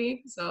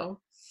maybe. So,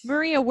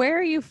 Maria, where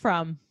are you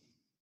from?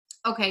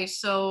 Okay,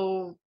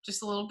 so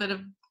just a little bit of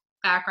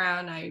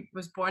background. I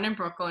was born in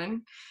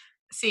Brooklyn.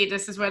 See,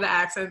 this is where the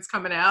accent's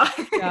coming out.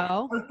 Go.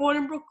 I was born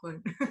in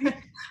Brooklyn.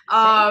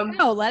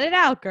 No, let it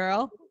out,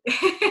 girl.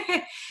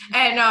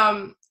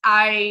 And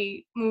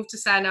I moved to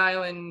Staten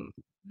Island.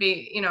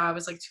 I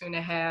was like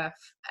 2.5,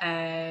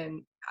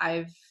 and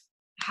I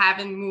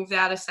haven't moved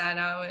out of Staten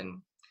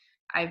Island.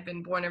 I've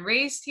been born and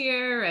raised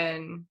here,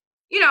 and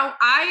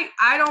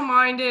I don't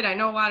mind it. I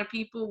know a lot of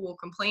people will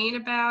complain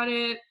about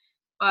it,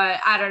 but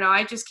I don't know.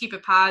 I just keep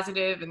it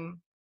positive, and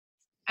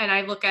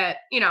I look at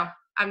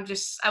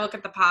I look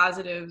at the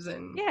positives,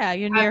 and yeah,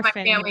 you're I near have my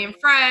family and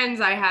friends.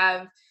 I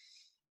have,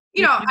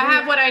 I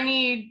have what I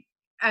need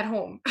at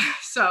home.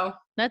 So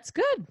that's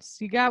good.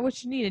 So you got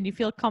what you need, and you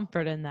feel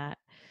comfort in that.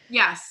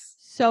 Yes.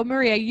 So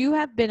Maria, you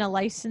have been a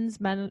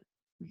licensed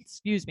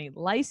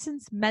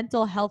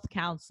mental health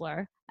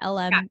counselor,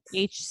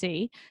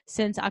 LMHC,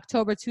 since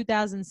October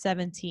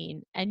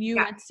 2017, and you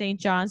went to St.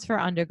 John's for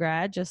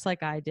undergrad, just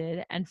like I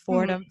did, and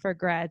Fordham for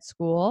grad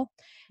school.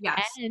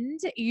 Yes. And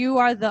you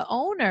are the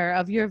owner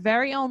of your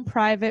very own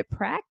private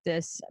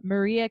practice,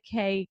 Maria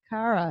K.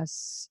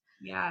 Caras.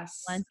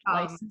 Yes.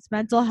 Licensed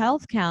mental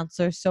health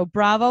counselor. So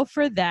bravo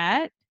for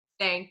that.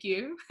 Thank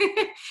you.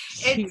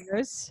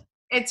 Cheers.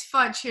 It's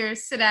fun.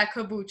 Cheers to that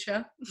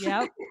kombucha.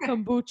 Yep.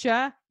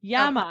 Kombucha.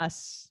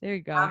 Yamas. There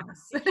you go.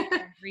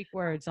 Yamas. Greek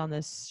words on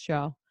this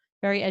show.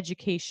 Very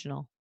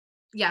educational.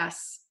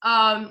 Yes.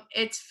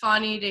 It's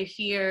funny to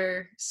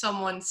hear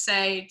someone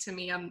say to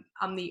me,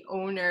 I'm the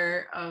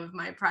owner of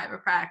my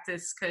private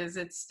practice, because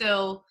it's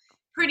still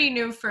pretty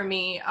new for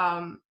me.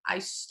 I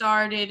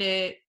started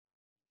it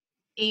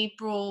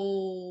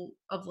April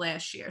of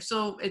last year.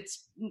 So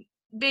it's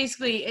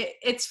basically,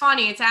 it's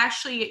funny. It's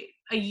actually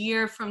a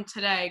year from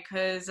today,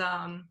 because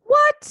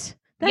What?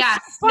 That's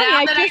yes, so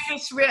funny.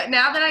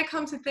 now that I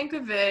come to think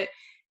of it,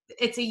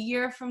 it's a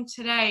year from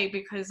today,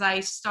 because I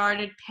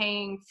started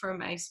paying for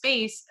my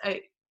space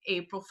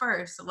April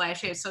 1st of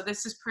last year. So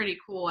this is pretty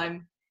cool.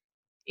 I'm,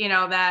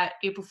 that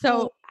April So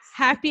Fool.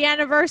 happy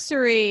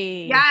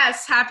anniversary.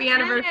 Yes, happy Yeah,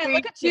 anniversary.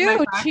 look at to my you.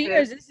 practice.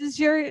 Cheers. This is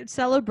your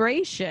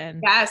celebration.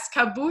 Yes,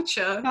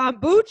 kombucha.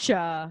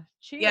 Kombucha.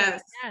 Cheers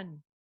Yes.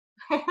 again.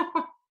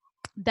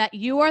 That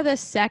you are the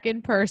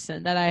second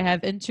person that I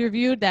have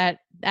interviewed that,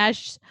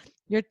 as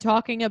you're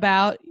talking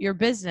about your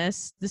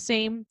business, the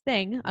same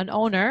thing, an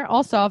owner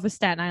also of a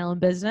Staten Island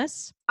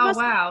business. Oh, Must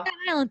be a wow. Staten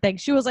Island thing.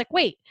 She was like,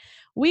 wait,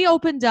 we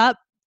opened up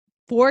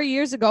 4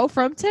 years ago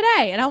from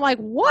today. And I'm like,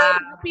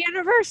 what? Wow. Happy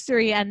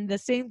anniversary. And the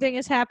same thing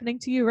is happening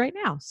to you right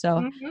now.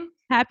 So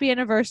happy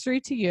anniversary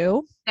to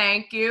you.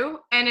 Thank you.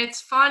 And it's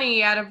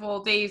funny, out of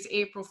all days,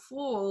 April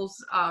Fools,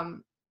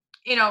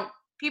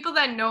 people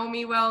that know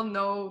me well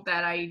know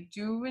that I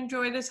do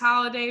enjoy this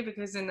holiday,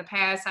 because in the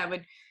past I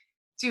would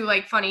do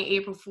like funny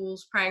April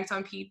Fool's pranks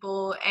on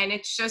people, and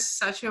it's just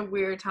such a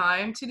weird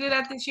time to do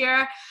that this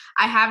year.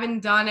 I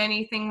haven't done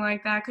anything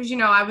like that, because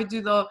I would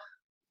do the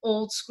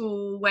old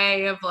school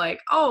way of like,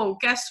 oh,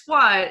 guess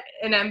what,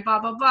 and then blah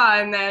blah blah,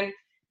 and then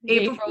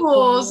April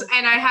Fools,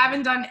 and I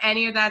haven't done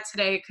any of that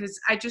today, because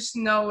I just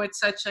know it's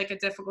such like a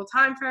difficult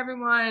time for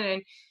everyone,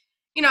 and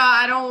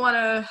I don't want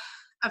to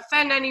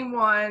offend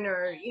anyone,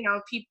 or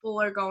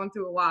people are going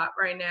through a lot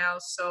right now.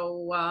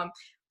 So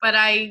but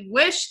I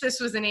wish this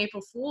was an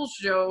April Fool's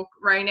joke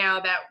right now,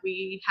 that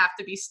we have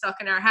to be stuck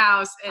in our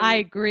house. And I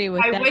agree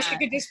with that. I wish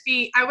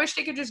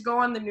they could just go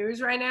on the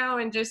news right now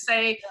and just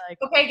say,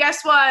 okay,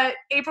 guess what,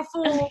 April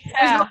Fool,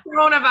 there's no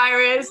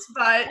coronavirus.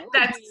 But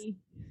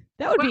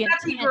that would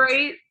be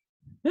great.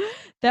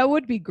 That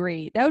would be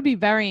great. That would be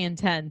very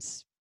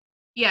intense.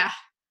 Yeah.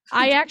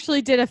 I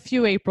actually did a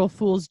few April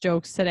Fool's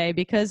jokes today,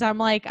 because I'm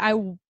like, I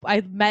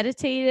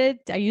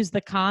meditated. I use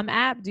the Calm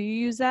app. Do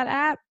you use that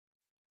app?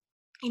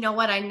 You know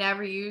what? I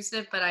never used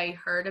it, but I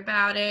heard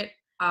about it.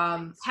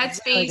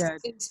 Headspace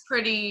is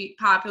pretty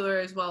popular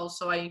as well,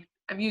 so I've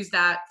used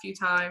that a few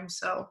times.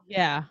 So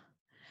yeah,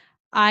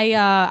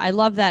 I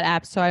love that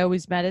app. So I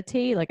always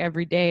meditate, like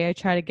every day. I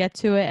try to get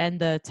to it, and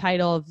the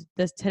title of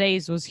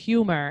today's was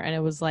humor, and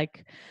it was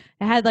like,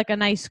 it had like a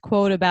nice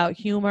quote about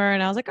humor,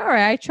 and I was like, all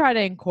right, I try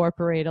to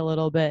incorporate a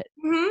little bit.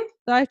 Mm-hmm.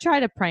 So I try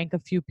to prank a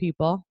few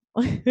people.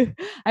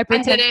 I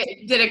pretend.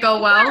 And did it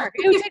go well?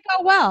 It did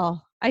go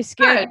well. I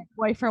scared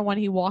my boyfriend when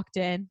he walked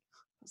in.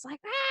 I was like,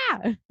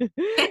 I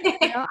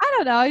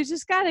don't know. You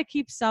just got to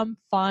keep some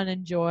fun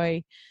and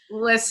joy.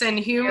 Listen,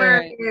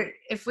 humor,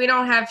 if we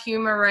don't have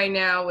humor right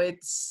now,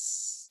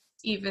 it's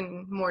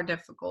even more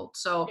difficult.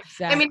 So,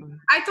 exactly. I mean,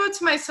 I thought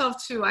to myself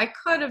too, I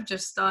could have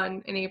just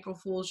done an April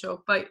Fool's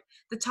joke, but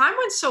the time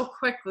went so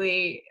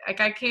quickly.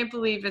 Like, I can't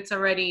believe it's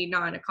already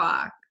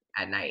 9:00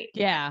 at night.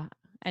 Yeah.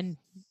 And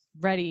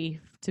ready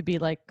to be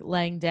like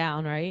laying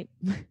down, right?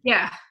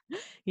 Yeah.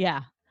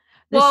 Yeah.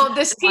 Well,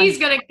 this tea's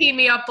going to keep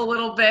me up a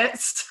little bit.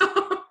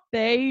 So.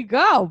 There you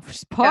go.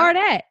 Party.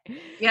 Yep.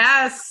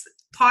 Yes.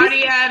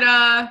 Party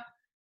at,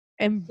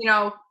 and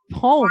home.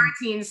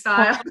 Quarantine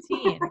style.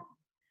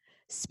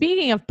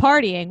 Speaking of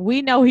partying,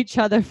 we know each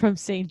other from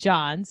St.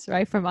 John's,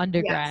 right? From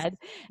undergrad.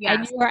 Yes.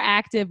 And you were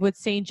active with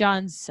St.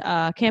 John's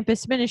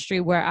campus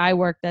ministry, where I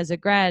worked as a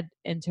grad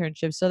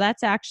internship. So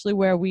that's actually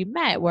where we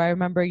met, where I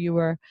remember you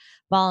were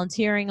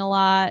volunteering a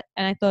lot.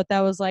 And I thought that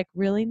was like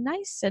really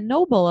nice and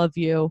noble of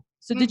you.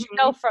 So did you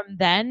know from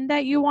then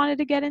that you wanted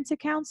to get into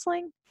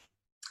counseling?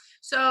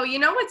 So,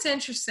 what's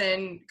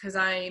interesting, because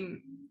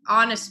I'm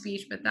on a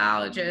speech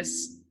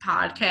pathologist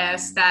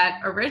podcast,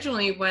 that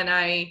originally when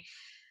I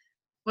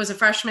was a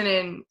freshman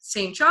in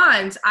St.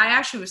 John's, I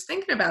actually was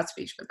thinking about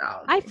speech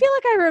pathology. I feel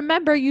like I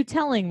remember you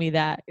telling me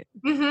that.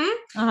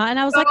 Mm-hmm. And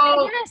I was like,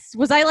 yes.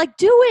 Was I like,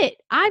 do it?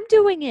 I'm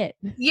doing it.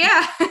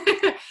 Yeah.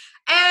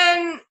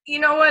 And you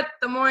know what?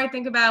 The more I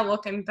think about it,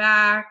 looking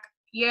back,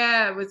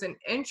 yeah, it was an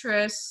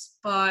interest,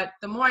 but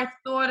the more I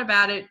thought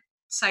about it,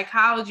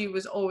 psychology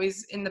was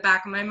always in the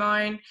back of my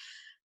mind.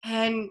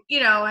 And,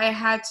 I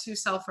had to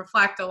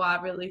self-reflect a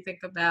lot, really think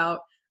about,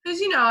 because,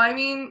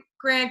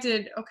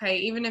 granted, okay,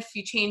 even if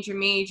you change your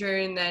major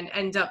and then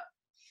end up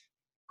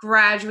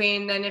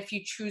graduating, then if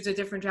you choose a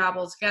different job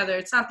altogether,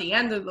 it's not the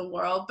end of the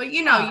world. But,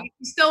 you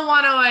still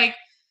want to, like,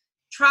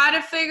 try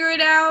to figure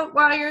it out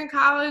while you're in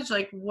college.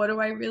 Like, what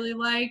do I really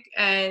like?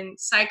 And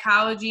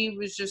psychology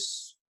was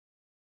just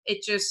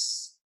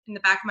in the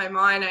back of my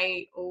mind,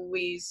 I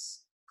always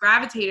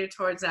gravitated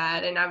towards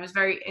that, and I was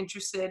very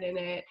interested in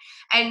it.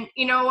 And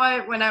you know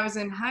what? When I was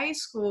in high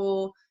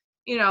school,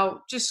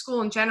 just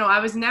school in general, I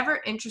was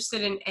never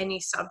interested in any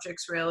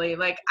subjects really.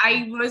 Like,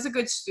 I was a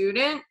good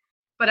student,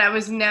 but I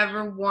was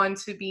never one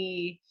to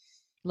be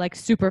like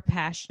super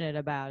passionate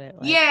about it.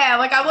 Like, yeah,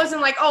 like I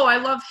wasn't like, oh, I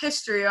love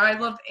history or I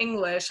love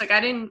English. Like I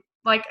didn't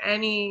like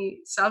any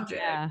subject.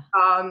 yeah.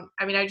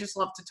 I mean, I just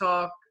love to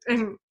talk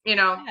and, you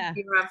know, Yeah.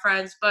 be around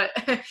friends, but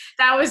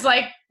that was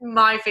like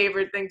my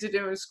favorite thing to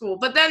do in school.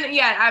 But then,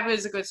 yeah, I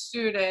was a good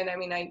student. I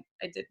mean, I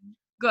did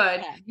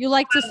good. Yeah. You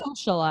like to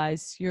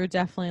socialize. You're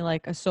definitely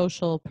like a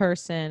social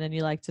person and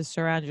you like to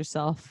surround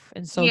yourself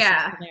in social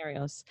Yeah.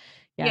 scenarios.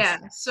 Yeah. Yes.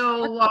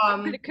 So,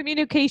 A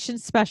communication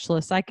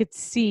specialist. I could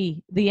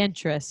see the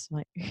interest,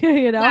 like,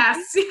 you know,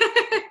 yes.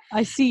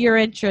 I see your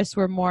interests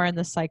were more in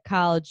the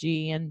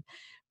psychology and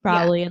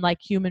probably in like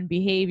human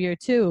behavior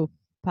too,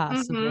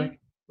 possibly. Mhm.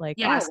 Like,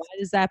 oh, Yes. why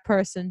does that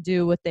person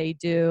do what they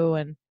do?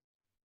 And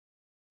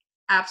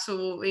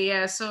Absolutely.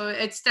 Yeah. So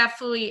it's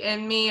definitely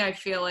in me. I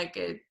feel like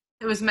it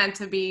was meant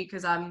to be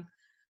because I'm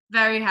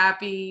very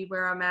happy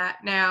where I'm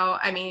at now.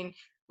 I mean,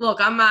 look,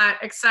 I'm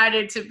not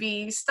excited to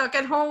be stuck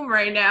at home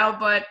right now,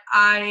 but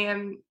I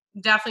am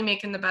definitely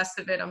making the best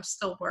of it. I'm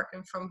still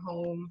working from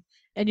home.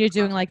 you're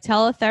doing like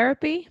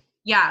teletherapy.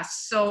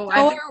 Yes. So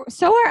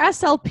So are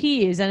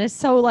SLPs, and it's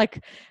so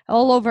like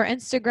all over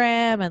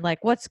Instagram and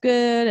like what's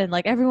good and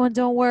like everyone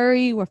don't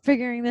worry, we're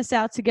figuring this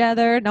out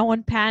together. No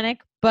one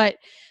panic, but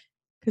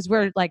because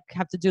we're like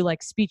have to do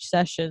like speech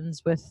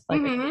sessions with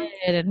like a Mhm.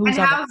 kid and And who's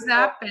on the how's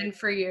that been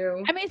for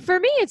you? I mean, for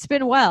me, it's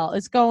been well.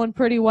 It's going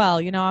pretty well.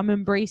 You know, I'm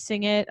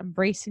embracing it,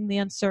 embracing the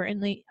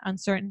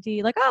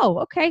uncertainty. Like, oh,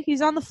 okay,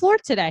 he's on the floor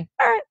today.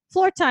 All right,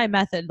 floor time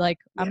method. Like,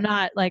 I'm Yeah.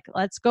 not like,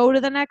 let's go to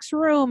the next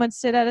room and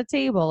sit at a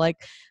table.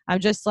 Like, I'm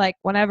just like,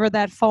 whenever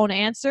that phone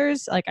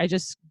answers, like, I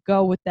just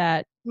go with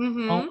that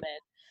Mhm.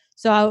 moment.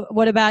 So,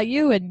 what about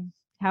you and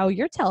how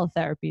your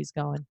teletherapy is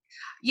going?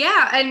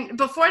 Yeah, and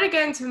before to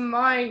get into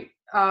my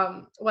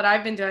what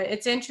I've been doing,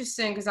 it's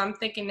interesting because I'm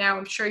thinking now,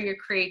 I'm sure your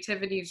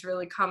creativity is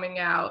really coming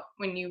out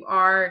when you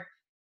are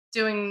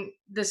doing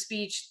the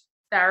speech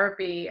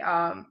therapy,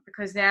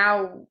 because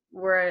now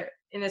we're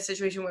in a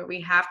situation where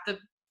we have to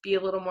be a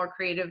little more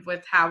creative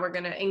with how we're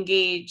going to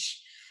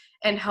engage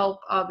and help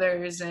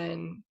others.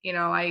 And, you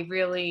know, I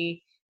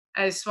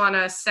just want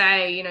to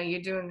say, you know,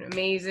 you're doing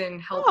amazing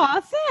helping.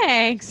 Oh,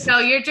 thanks. So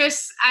you're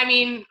just, I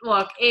mean,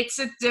 look, it's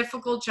a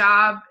difficult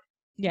job,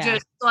 Yeah.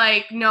 just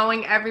like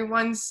knowing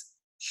everyone's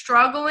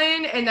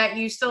struggling and that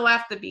you still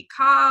have to be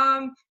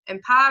calm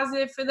and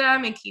positive for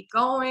them and keep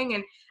going.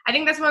 And I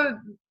think that's one of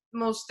the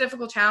most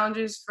difficult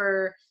challenges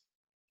for,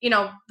 you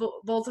know,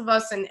 both of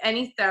us and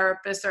any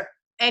therapist or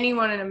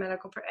anyone in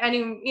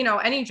a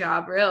any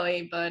job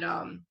really. But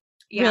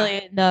yeah.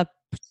 Really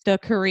the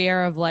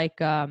career of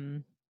like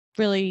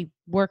really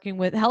working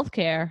with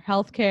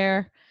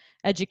healthcare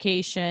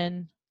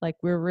education, like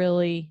we're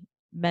really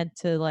meant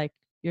to, like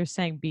you're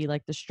saying, be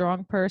like the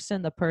strong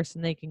person, the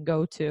person they can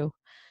go to.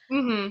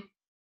 Mhm.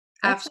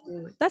 That's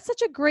Absolutely. that's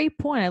such a great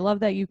point. I love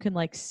that you can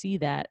like see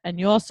that and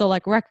you also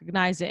like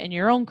recognize it in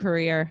your own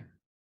career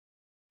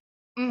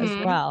as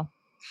Mhm. well.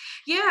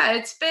 Yeah,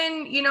 it's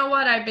been, you know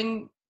what, I've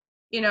been,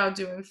 you know,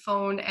 doing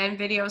phone and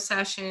video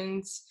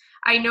sessions.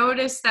 I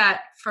noticed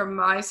that for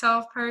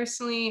myself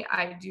personally,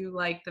 I do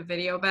like the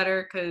video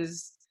better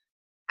because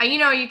you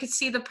know, you could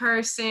see the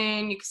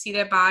person, you could see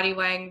their body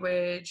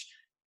language.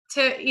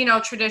 You know,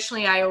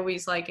 traditionally, I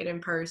always like it in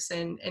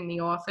person in the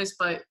office,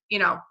 but, you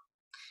know,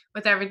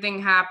 with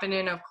everything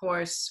happening, of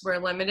course, we're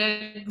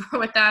limited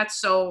with that.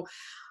 So,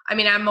 I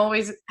mean, I'm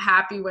always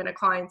happy when a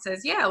client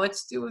says, yeah,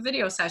 let's do a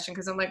video session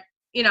because I'm like,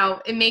 you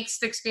know, it makes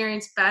the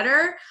experience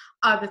better.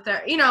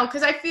 You know,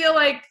 because I feel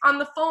like on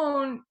the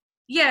phone,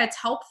 yeah, it's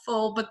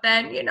helpful, but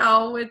then, you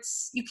know,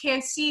 you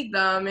can't see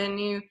them and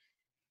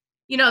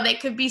you know, they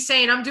could be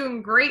saying, I'm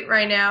doing great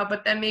right now,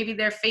 but then maybe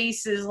their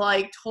face is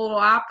like total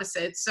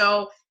opposite.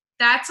 So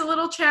that's a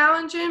little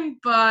challenging,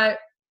 but,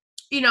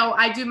 you know,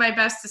 I do my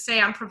best to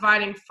say I'm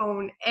providing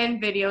phone and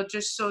video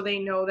just so they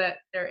know that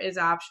there is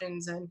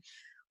options and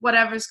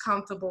whatever's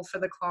comfortable for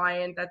the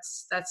client.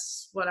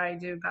 That's what I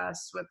do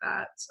best with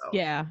that. So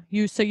Yeah,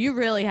 you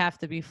really have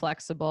to be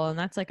flexible, and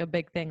that's like a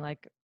big thing.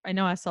 Like I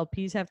know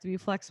SLPs have to be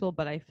flexible,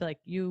 but I feel like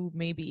you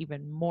maybe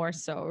even more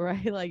so,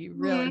 right? Like you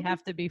really Mhm.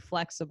 have to be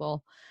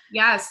flexible.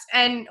 Yes,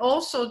 and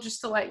also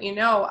just to let you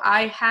know,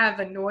 I have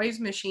a noise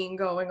machine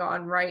going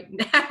on right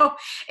now.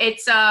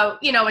 It's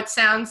you know, it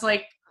sounds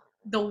like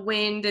the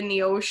wind in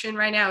the ocean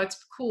right now.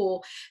 It's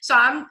cool. So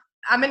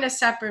I'm in a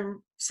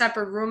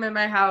separate room in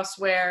my house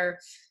where,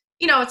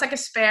 you know, it's like a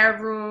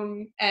spare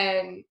room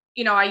and,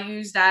 you know, I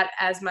use that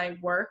as my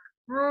work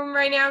room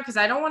right now because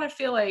I don't want to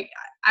feel like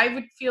I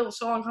would feel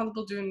so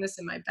uncomfortable doing this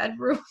in my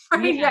bedroom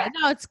right now. Yeah,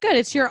 no, it's good.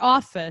 It's your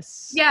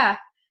office. Yeah.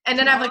 And It's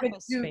then your I have like a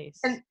office space.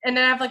 and then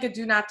I have like a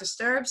do not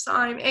disturb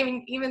sign. I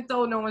mean, even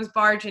though no one's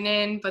barging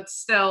in, but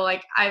still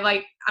like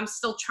I'm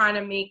still trying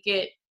to make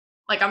it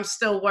like I'm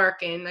still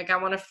working. Like I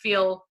want to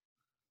feel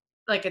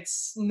like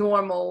it's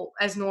normal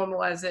as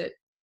it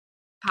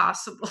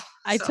possible.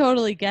 I So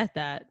totally get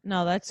that.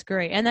 No, that's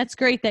great. And that's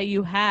great that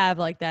you have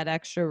like that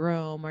extra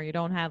room or you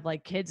don't have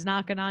like kids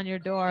knocking on your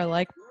door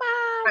like,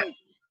 right, "Mommy,"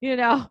 you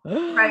know,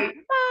 right.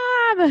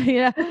 "Mom,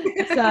 mom.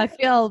 So I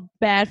feel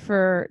bad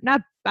for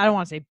not. I don't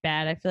want to say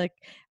bad. I feel like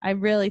I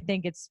really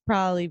think it's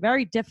probably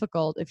very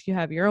difficult if you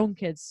have your own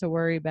kids to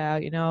worry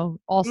about. Mhm.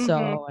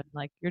 Also, and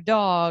like your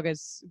dog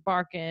is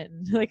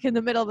barking like in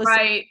the middle of the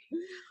Right.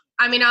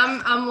 I mean,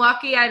 I'm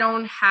lucky I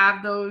don't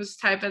have those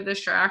type of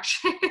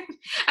distractions.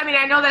 I mean,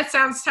 I know that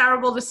sounds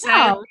terrible to say.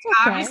 No, it's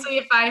okay. Obviously,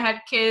 if I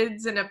had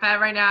kids and a pet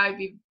right now, I'd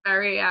be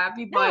very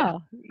happy. But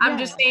No, I'm yeah.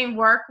 just saying,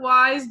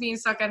 work-wise, being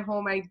stuck at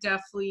home,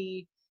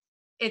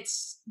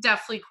 it's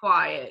definitely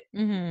quiet,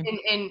 Mm-hmm.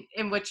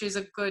 in which is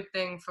a good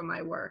thing for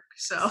my work.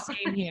 So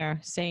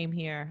Same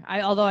here.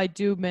 Although I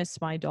do miss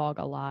my dog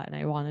a lot, and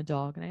I want a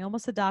dog, and I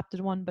almost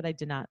adopted one, but I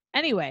did not.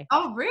 Anyway.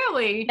 Oh,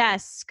 really?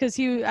 Yes, because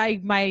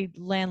my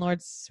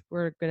landlords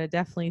were gonna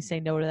definitely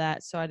say no to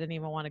that, so I didn't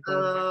even want to go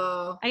there.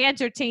 Oh. I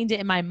entertained it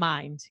in my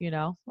mind,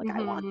 like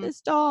I want Mhm. this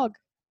dog.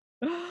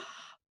 Well, you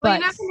But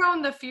never know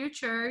in the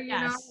future,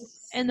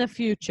 yes, in the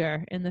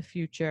future.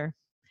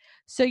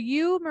 So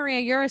you, Maria,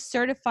 you're a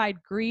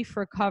certified grief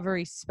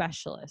recovery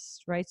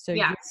specialist, right? So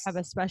you have Yes.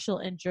 a special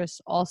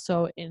interest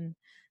also in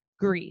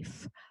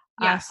grief.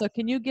 Yes. So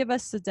can you give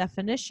us the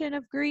definition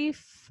of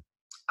grief?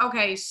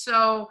 Okay,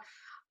 so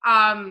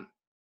according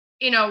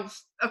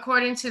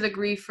to the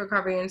Grief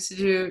Recovery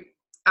Institute,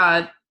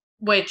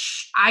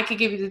 which I could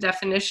give you the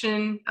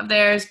definition of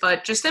theirs,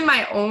 but just in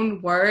my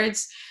own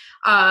words,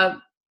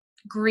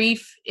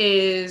 grief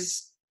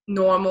is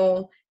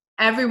normal.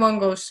 Everyone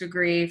goes through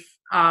grief.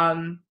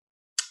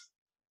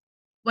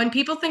 When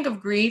people think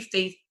of grief,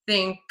 they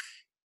think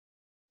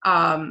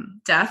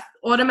death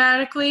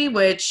automatically,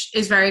 which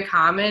is very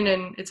common,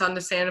 and it's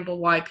understandable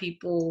why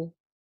people,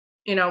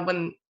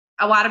 when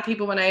a lot of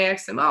people, when I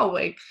ask them, oh,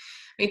 like,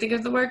 when you think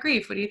of the word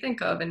grief, what do you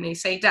think of? And they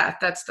say death.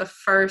 That's the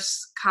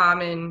first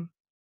common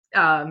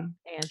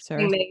Answer.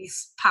 thing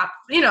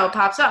that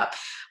pops up.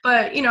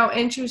 But,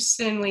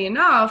 interestingly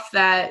enough,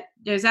 that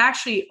there's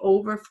actually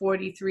over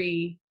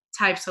 43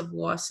 types of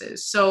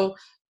losses. So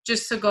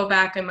just to go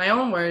back in my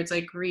own words,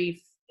 like grief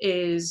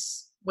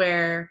is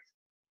where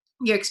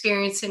you're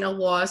experiencing a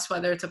loss,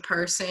 whether it's a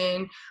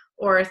person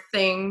or a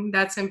thing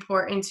that's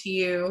important to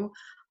you,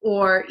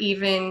 or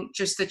even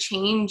just a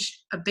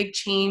big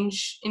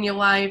change in your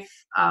life,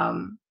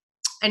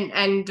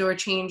 and or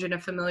change in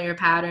a familiar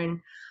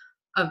pattern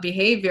of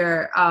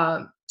behavior.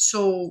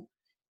 So,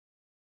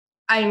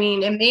 I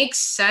mean, it makes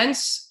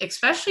sense,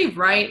 especially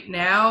right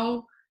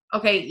now.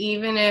 Okay,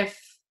 even if,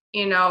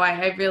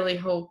 I really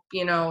hope,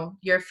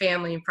 your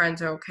family and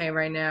friends are okay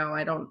right now.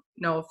 I don't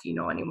know if you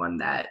know anyone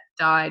that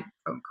died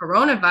from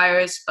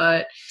coronavirus,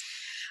 but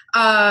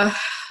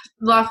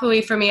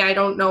luckily for me, I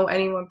don't know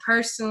anyone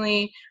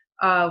personally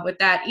with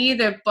that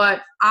either.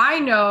 But I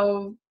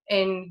know,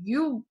 and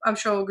you, I'm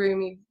sure, will agree with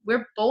me,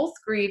 we're both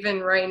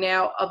grieving right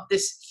now of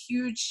this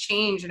huge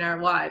change in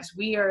our lives.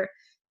 Me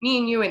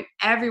and you and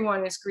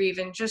everyone is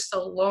grieving just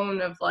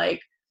alone of like,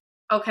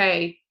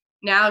 okay,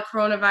 now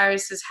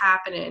coronavirus is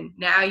happening.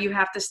 Now you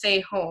have to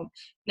stay home.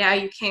 Now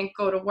you can't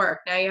go to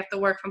work. Now you have to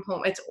work from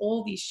home. It's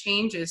all these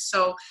changes.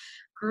 So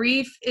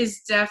grief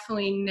is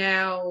definitely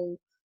now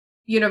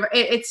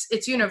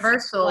it's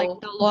universal. Like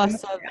the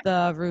loss of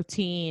the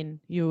routine,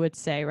 you would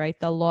say, right?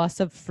 The loss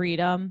of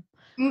freedom.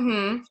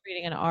 Mm-hmm.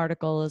 Reading an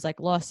article is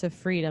like loss of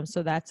freedom,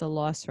 so that's a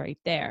loss right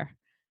there.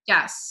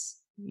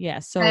 Yes. Yeah,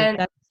 so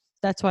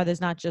that's why there's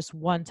not just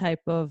one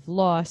type of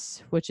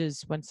loss, which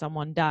is when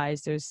someone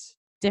dies. There's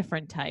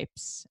different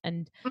types,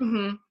 and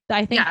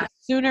I think the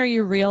sooner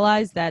you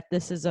realize that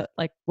this is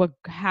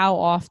how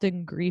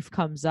often grief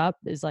comes up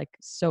is like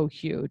so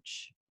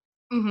huge.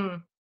 Mm-hmm.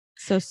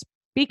 So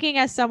speaking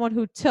as someone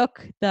who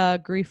took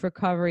the grief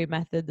recovery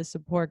method, the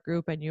support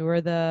group, and you were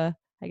the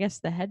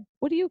head,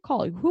 what do you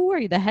call it? Who are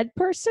you? The head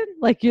person?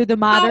 Like you're the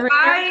moderator? So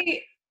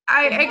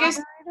I guess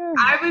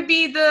I would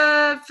be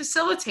the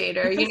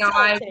facilitator.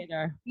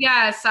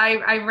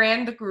 I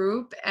ran the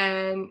group,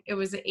 and it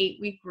was an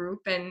 8-week group.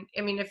 And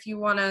I mean, if you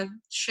want to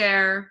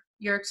share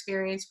your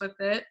experience with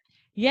it.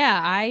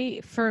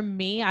 Yeah,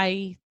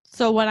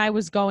 so when I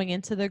was going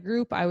into the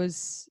group,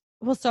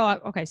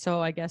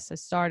 so I guess I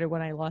started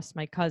when I lost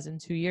my cousin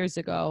 2 years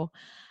ago,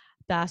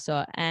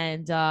 Dasa,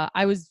 and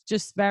I was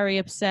just very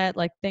upset,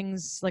 like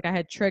things, like I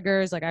had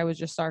triggers, like I would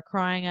just start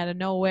crying out of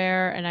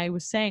nowhere, and I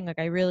was saying like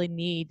I really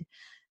need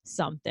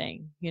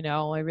something,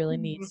 I really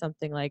need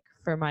something like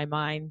for my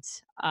mind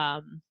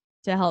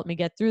to help me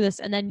get through this.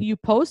 And then you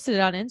posted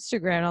it on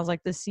Instagram, and I was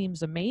like, this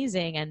seems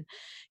amazing. And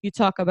you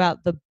talk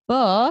about the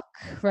book,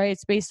 right?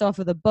 It's based off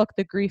of the book,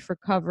 The Grief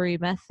Recovery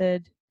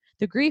Method,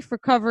 The Grief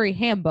Recovery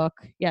Handbook.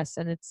 Yes,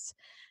 and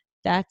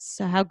that's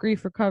how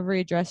grief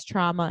recovery address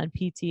trauma and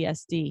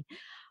PTSD.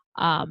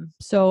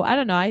 So I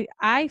don't know.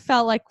 I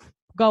felt like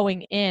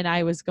going in,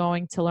 I was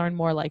going to learn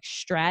more like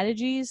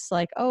strategies,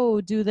 like,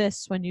 oh, do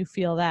this when you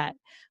feel that,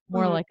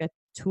 more like a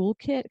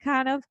toolkit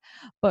kind of.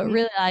 But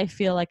really, I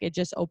feel like it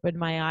just opened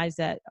my eyes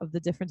of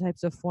the different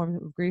types of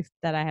forms of grief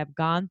that I have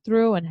gone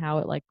through and how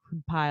it like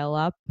can pile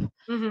up.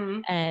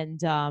 And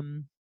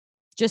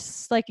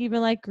just like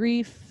even like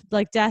grief,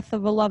 like death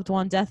of a loved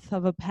one, death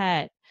of a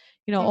pet,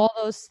 all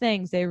those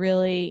things, they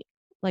really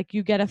like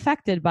you get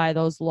affected by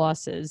those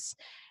losses.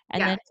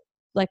 And then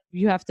like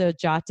you have to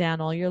jot down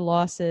all your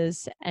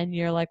losses, and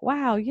you're like,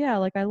 wow, yeah,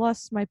 like I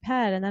lost my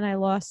pet, and then I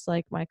lost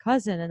like my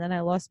cousin, and then I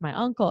lost my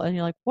uncle, and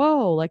you're like,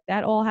 whoa, like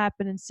that all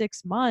happened in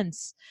 6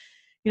 months.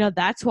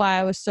 That's why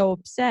I was so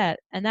upset,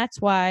 and that's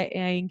why I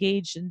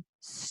engaged in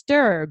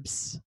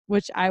STURBs,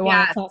 which I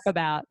want to talk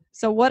about.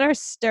 So what are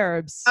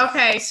STURBs?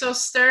 Okay, so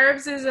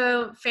STURBs is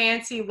a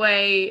fancy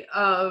way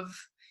of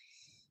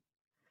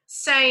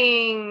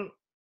saying,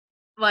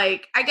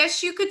 like, I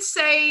guess you could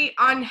say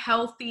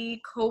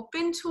unhealthy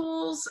coping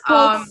tools.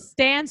 Well, it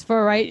stands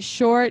for, right,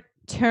 short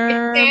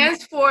term. It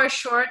stands for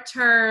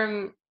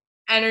short-term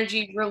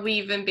energy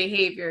relieving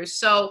behaviors.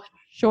 So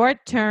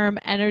short-term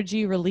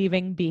energy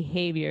relieving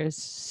behaviors,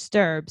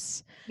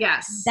 STURBs.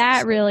 yes,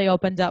 That really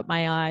opened up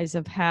my eyes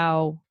of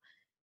how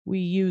we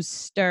use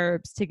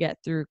STURBs to get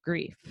through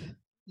grief.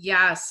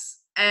 Yes.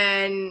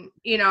 And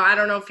I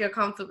don't know if you're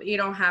comfortable. You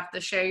don't have to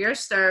share your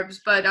STURBs,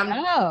 but I'm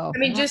not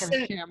just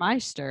gonna share my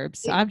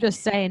STURBs. I'm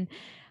just saying,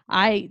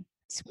 I'm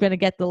gonna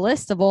get the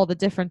list of all the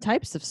different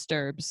types of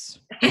STURBs.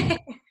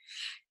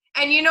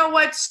 And you know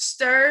what,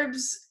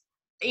 STURBs?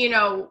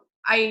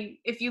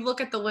 If you look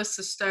at the list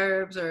of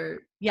STURBs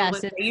or the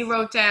list that you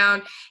wrote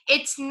down,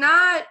 it's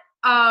not.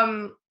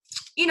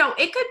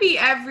 It could be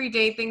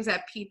everyday things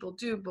that people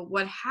do, but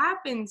what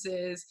happens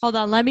is... Hold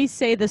on, let me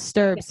say the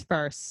STURBs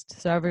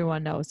first so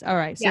everyone knows. All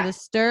right, so the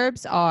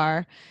STURBs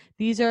are,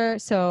 use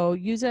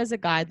it as a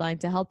guideline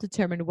to help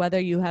determine whether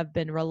you have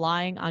been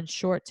relying on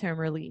short-term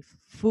relief.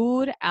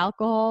 Food,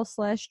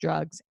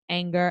 alcohol/drugs,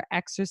 anger,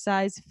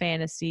 exercise,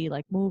 fantasy,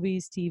 like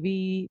movies,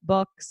 TV,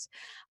 books,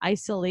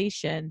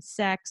 isolation,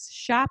 sex,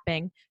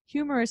 shopping,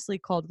 humorously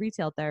called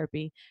retail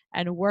therapy,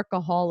 and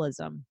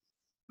workaholism.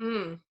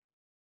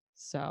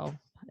 So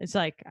it's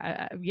like,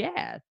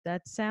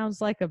 that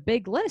sounds like a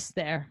big list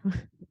there.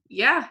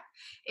 Yeah,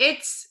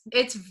 it's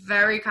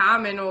very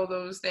common, all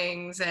those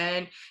things.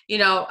 And,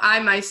 I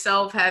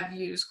myself have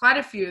used quite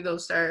a few of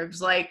those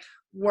STURBs, like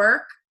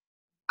work.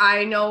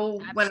 I know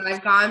when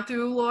I've gone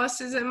through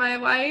losses in my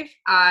life,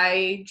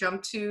 I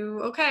jump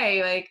to,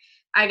 okay, like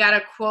I got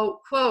to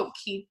quote,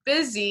 keep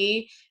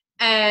busy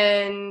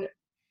and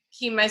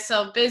keep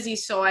myself busy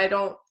so I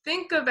don't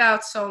think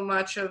about so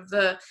much of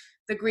the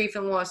grief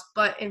and loss.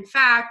 But in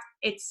fact,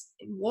 it's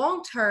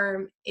long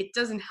term, it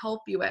doesn't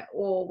help you at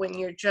all when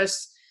you're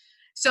just...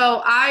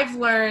 So I've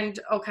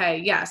learned, okay,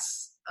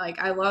 yes, like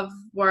I love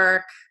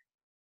work.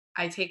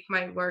 I take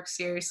my work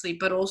seriously,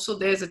 but also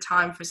there's a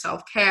time for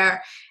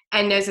self-care,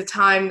 and there's a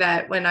time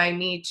that when I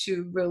need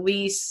to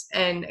release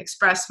and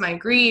express my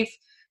grief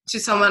to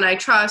someone I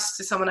trust,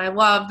 to someone I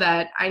love,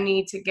 that I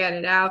need to get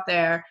it out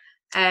there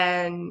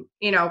and,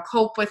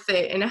 cope with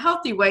it in a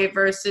healthy way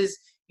versus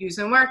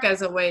using work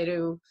as a way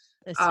to,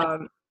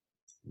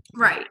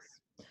 right.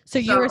 So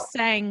you were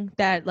saying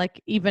that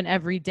like even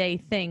everyday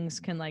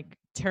things can like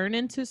turn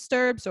into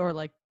STURBs or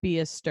like be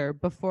a STURB.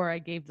 Before I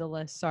gave the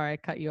list, sorry, I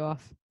cut you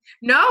off.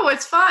 No,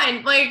 it's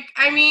fine. Like,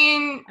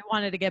 I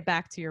wanted to get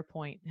back to your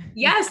point.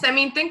 Yes.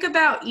 Think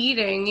about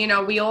eating.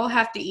 We all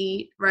have to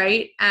eat,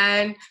 right?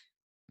 And,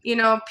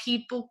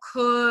 people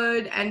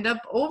could end up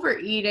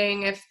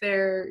overeating if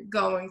they're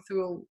going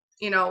through,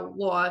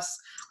 loss.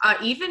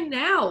 Even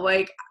now,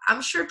 like,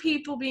 I'm sure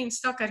people being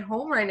stuck at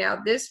home right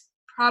now, there's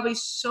probably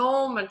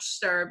so much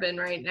STURBing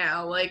right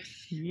now. Like,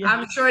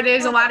 I'm sure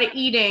there's a lot of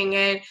eating,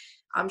 and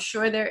I'm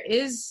sure there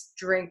is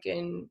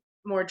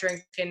more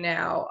drinking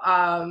now.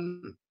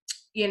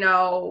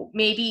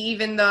 Maybe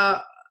even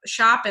the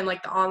shopping,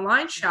 like the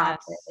online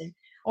shopping. Yes.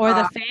 Or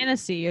the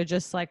fantasy. You're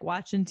just like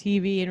watching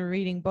TV and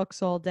reading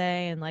books all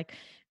day, and like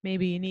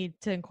maybe you need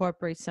to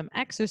incorporate some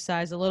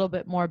exercise, a little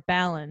bit more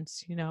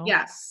balance,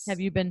 Yes. Have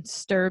you been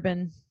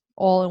STURBing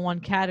all in one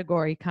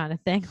category kind of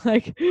thing?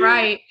 Like,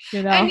 right.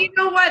 And you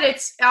know what?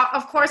 It's,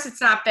 of course,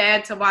 it's not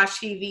bad to watch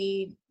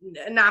TV,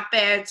 not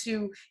bad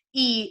to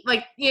eat.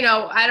 Like,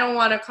 I don't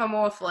want to come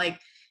off like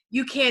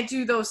you can't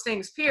do those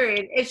things,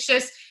 period. It's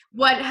just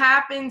what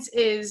happens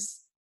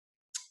is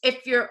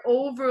if you're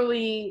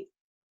overly,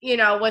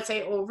 let's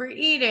say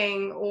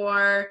overeating,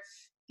 or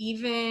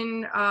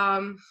even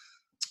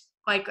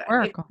like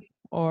work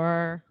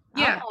or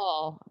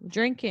alcohol,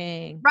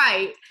 drinking.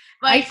 Right.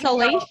 Like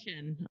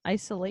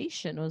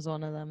isolation was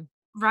one of them.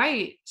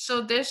 Right.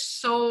 So there's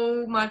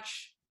so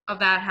much of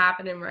that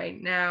happening right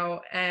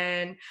now,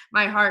 and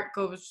my heart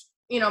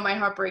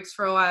breaks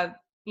for a lot of,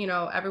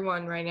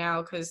 everyone right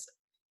now, because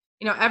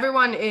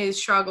everyone is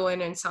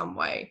struggling in some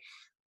way.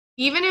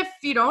 Even if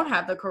you don't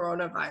have the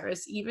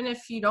coronavirus, even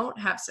if you don't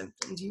have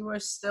symptoms, you are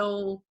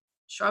still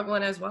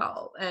struggling as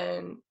well.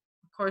 And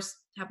of course,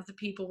 have the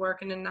people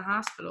working in the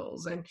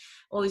hospitals and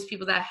all these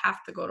people that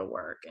have to go to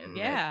work. And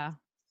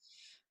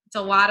it's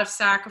a lot of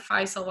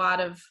sacrifice, a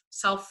lot of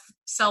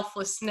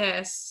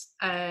selflessness,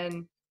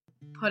 and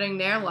putting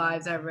their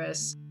lives at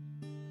risk.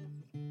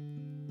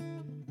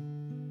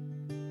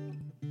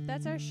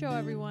 That's our show,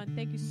 everyone.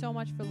 Thank you so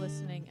much for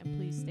listening, and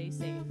please stay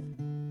safe.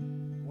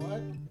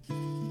 What?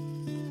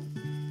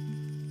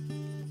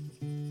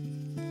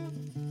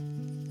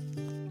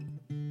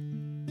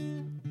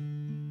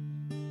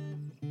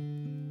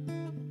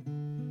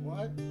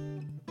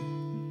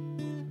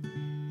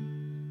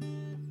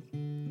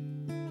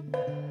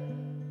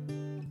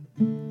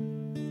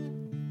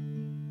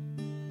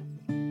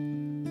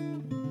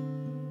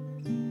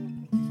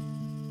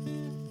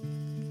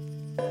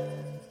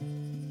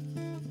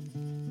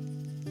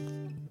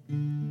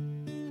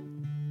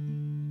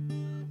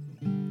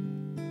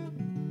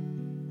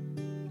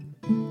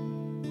 What?